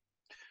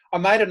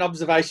made an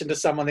observation to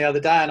someone the other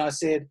day, and I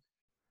said,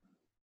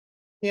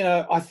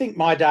 I think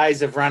my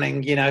days of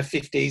running,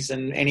 50s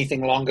and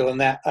anything longer than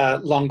that,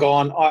 long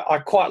gone. I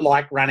quite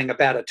like running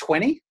about a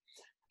 20.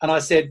 And I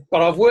said,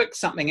 but I've worked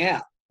something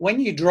out. When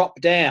you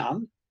drop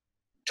down,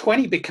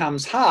 20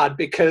 becomes hard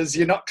because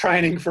you're not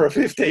training for a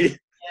 50.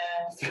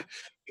 Yeah.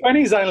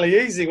 20 is only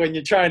easy when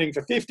you're training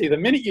for 50. The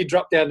minute you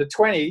drop down to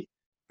 20,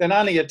 then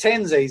only a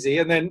 10's easy.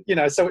 And then,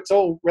 so it's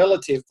all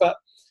relative. But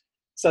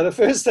so the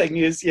first thing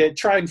is,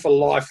 train for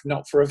life,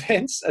 not for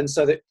events. And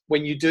so that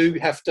when you do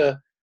have to,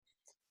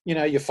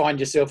 you find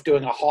yourself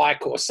doing a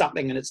hike or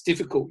something and it's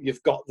difficult,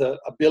 you've got the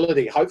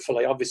ability,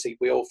 hopefully, obviously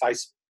we all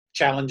face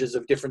challenges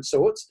of different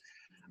sorts.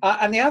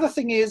 And the other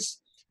thing is,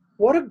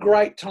 what a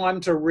great time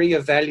to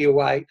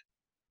reevaluate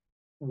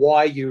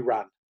why you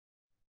run,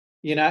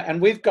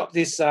 and we've got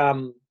this,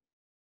 and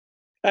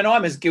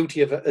I'm as guilty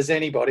of it as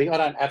anybody. I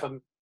don't have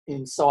them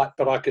in sight,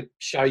 but I could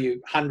show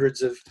you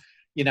hundreds of,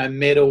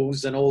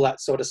 medals and all that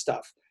sort of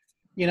stuff.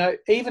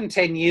 Even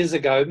 10 years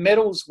ago,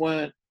 medals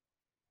weren't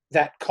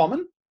that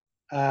common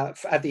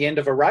at the end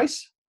of a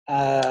race.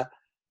 I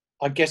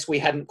guess we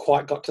hadn't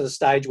quite got to the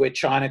stage where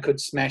China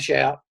could smash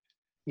out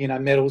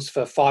medals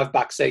for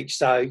 $5 each.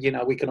 So,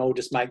 we can all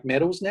just make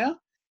medals now.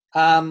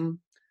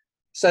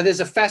 So there's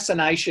a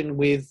fascination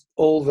with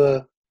all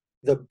the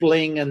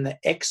bling and the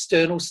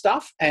external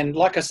stuff. And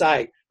like I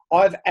say,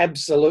 I've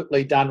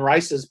absolutely done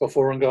races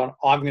before and gone,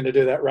 I'm going to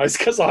do that race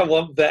because I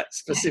want that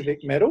specific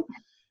medal.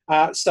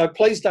 So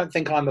please don't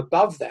think I'm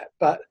above that.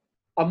 But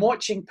I'm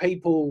watching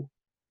people,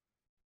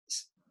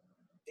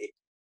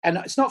 and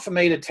it's not for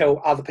me to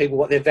tell other people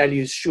what their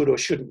values should or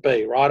shouldn't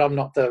be, right? I'm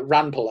not the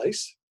run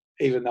police,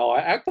 even though I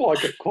act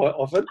like it quite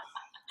often.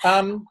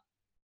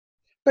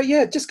 But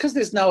yeah, just because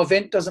there's no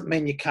event doesn't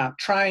mean you can't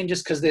train.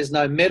 Just because there's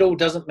no medal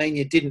doesn't mean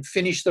you didn't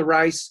finish the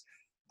race.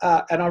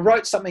 And I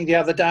wrote something the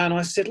other day and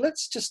I said,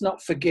 let's just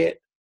not forget,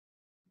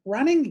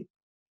 running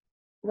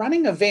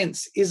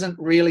events isn't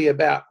really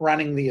about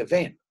running the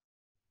event.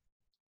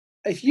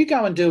 If you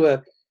go and do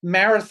a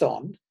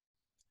marathon,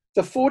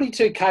 the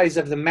 42 Ks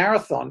of the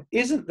marathon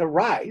isn't the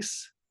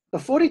race. The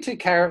 42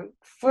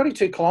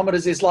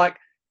 kilometres is like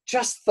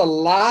just the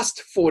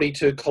last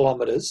 42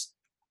 kilometres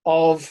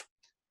of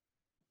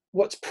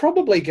what's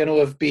probably going to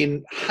have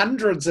been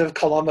hundreds of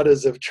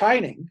kilometres of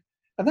training.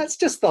 And that's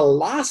just the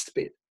last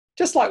bit.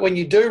 Just like when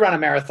you do run a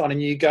marathon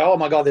and you go, oh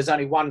my God, there's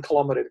only 1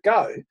 kilometre to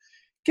go.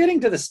 Getting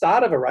to the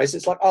start of a race,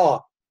 it's like, oh,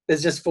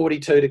 there's just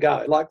 42 to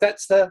go. Like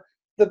that's the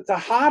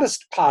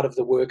hardest part of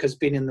the work has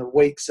been in the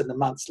weeks and the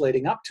months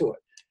leading up to it.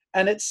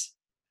 And it's,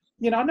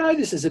 I know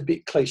this is a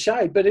bit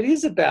cliched, but it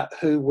is about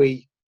who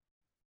we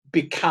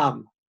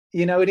become.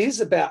 It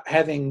is about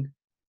having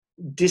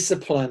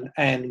discipline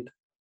and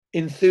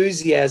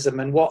enthusiasm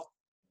and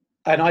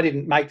I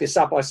didn't make this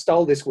up, I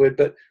stole this word,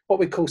 but what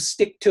we call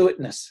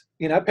stick-to-itness.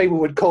 People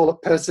would call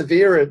it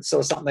perseverance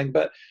or something,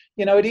 but,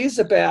 it is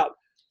about,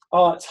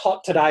 oh, it's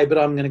hot today, but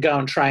I'm going to go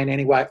and train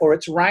anyway, or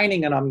it's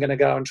raining and I'm going to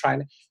go and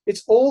train.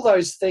 It's all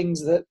those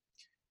things that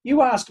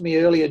you asked me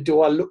earlier,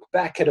 do I look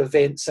back at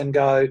events and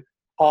go,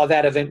 oh,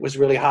 that event was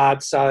really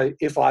hard, so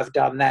if I've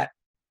done that,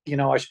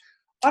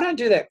 I don't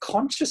do that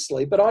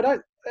consciously, but I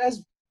don't,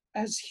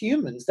 as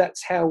humans,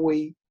 that's how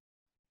we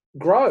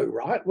grow,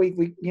 right?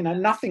 We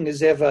nothing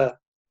is ever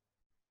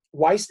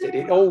wasted.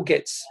 It all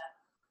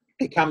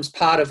becomes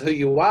part of who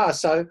you are.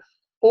 So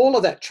all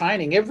of that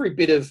training, every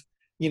bit of,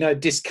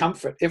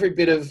 discomfort, every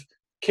bit of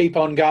keep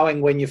on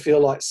going when you feel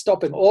like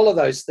stopping, all of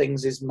those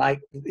things is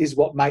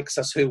what makes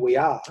us who we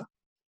are.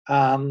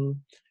 And,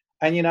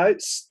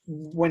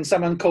 when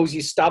someone calls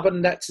you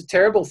stubborn, that's a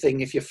terrible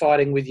thing if you're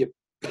fighting with your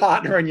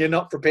partner and you're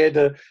not prepared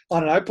to,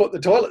 put the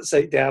toilet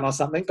seat down or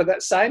something. But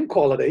that same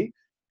quality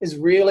is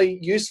really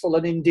useful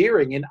and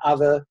endearing in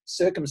other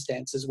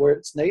circumstances where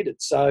it's needed.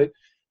 So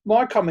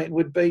my comment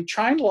would be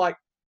train like,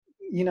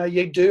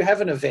 you do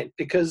have an event,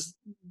 because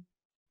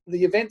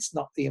the event's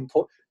not the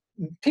important.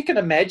 Pick an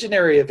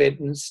imaginary event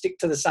and stick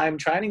to the same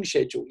training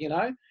schedule,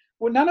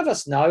 Well, none of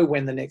us know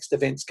when the next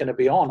event's going to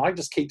be on. I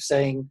just keep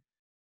saying,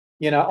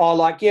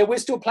 we're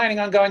still planning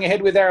on going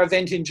ahead with our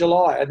event in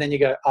July. And then you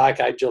go,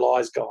 okay,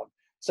 July's gone.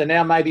 So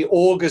now maybe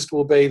August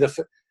will be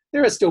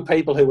there are still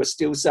people who are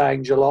still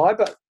saying July,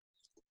 but,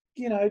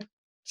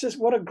 just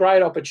what a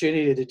great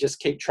opportunity to just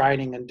keep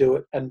training and do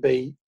it and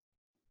be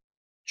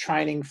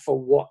training for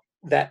what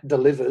that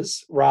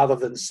delivers rather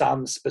than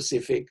some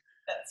specific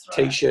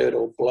T-shirt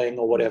or bling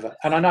or whatever.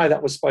 And I know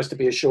that was supposed to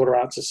be a shorter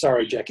answer.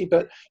 Sorry, Jackie,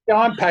 but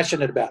I'm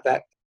passionate about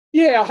that.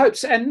 Yeah, I hope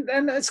so.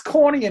 And it's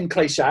corny and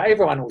cliche.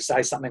 Everyone will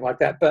say something like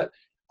that. But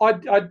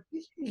and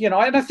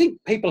I think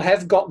people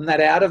have gotten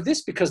that out of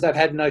this because they've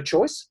had no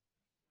choice.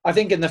 I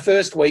think in the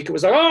first week it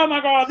was like, oh my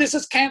God, this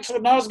is cancelled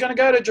and I was going to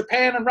go to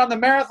Japan and run the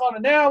marathon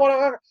and now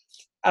whatever.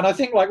 And I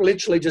think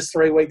literally just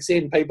 3 weeks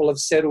in, people have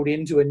settled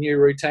into a new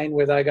routine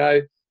where they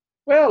go,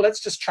 well, let's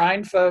just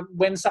train for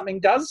when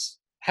something does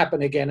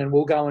happen again and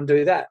we'll go and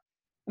do that.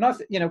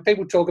 And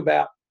people talk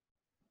about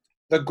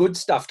the good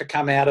stuff to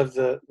come out of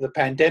the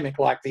pandemic,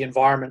 like the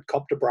environment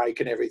copped a break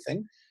and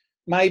everything.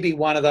 Maybe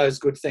one of those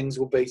good things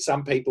will be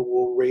some people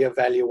will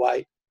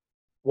reevaluate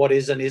what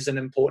is and isn't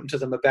important to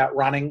them about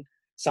running.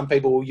 Some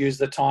people will use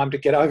the time to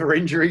get over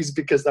injuries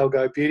because they'll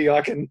go, beauty, I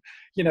can,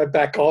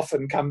 back off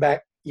and come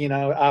back,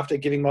 after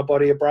giving my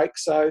body a break.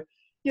 So,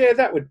 yeah,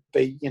 that would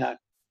be,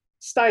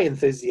 stay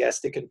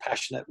enthusiastic and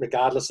passionate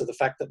regardless of the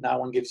fact that no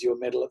one gives you a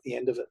medal at the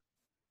end of it.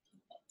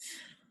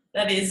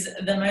 That is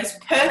the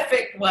most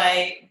perfect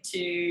way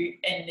to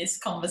end this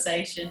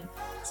conversation,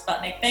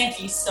 Sputnik.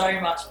 Thank you so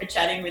much for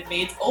chatting with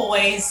me. It's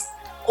always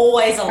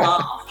a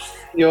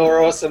laugh.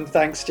 You're awesome.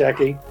 Thanks,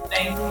 Jackie.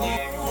 Thank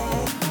you.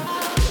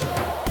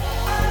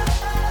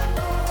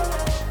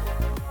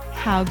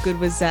 How good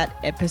was that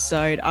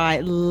episode? I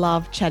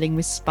love chatting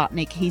with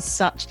Sputnik. He's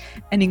such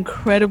an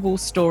incredible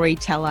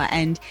storyteller.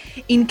 And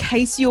in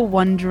case you're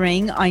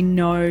wondering, I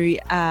know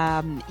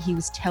he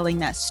was telling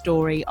that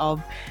story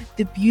of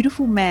the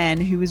beautiful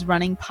man who was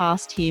running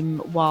past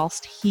him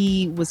whilst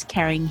he was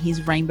carrying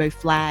his rainbow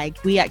flag.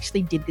 We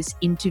actually did this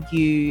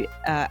interview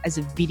as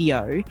a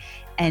video,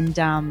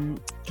 and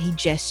he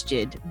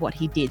gestured what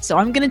he did. So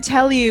I'm going to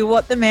tell you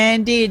what the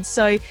man did.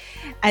 So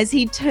as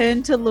he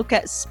turned to look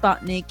at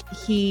Sputnik,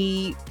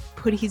 he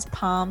put his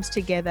palms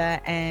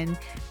together and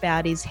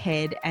bowed his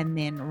head and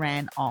then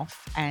ran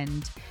off.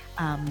 And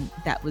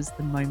that was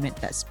the moment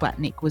that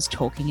Sputnik was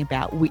talking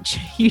about, which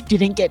you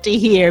didn't get to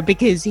hear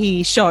because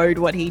he showed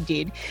what he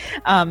did.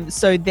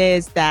 So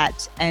there's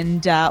that.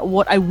 And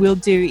what I will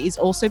do is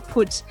also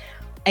put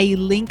a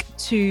link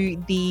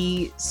to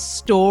the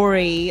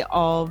story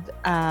of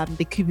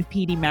the Cooper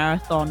Pedy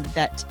Marathon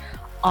that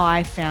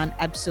I found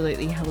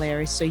absolutely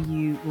hilarious. So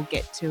you will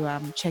get to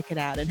check it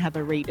out and have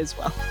a read as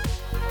well.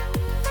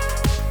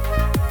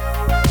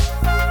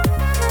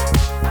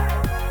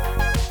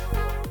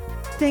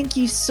 Thank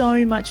you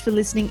so much for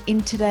listening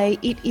in today.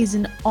 It is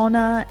an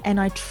honor and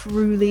I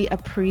truly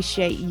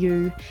appreciate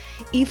you.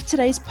 If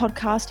today's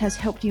podcast has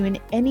helped you in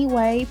any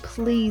way,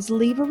 please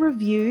leave a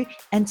review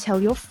and tell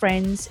your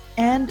friends,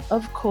 and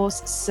of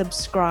course,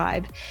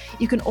 subscribe.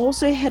 You can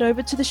also head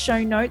over to the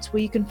show notes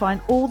where you can find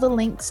all the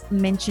links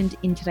mentioned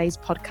in today's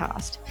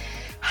podcast.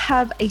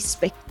 Have a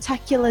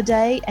spectacular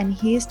day, and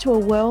here's to a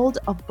world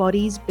of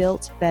bodies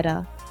built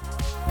better.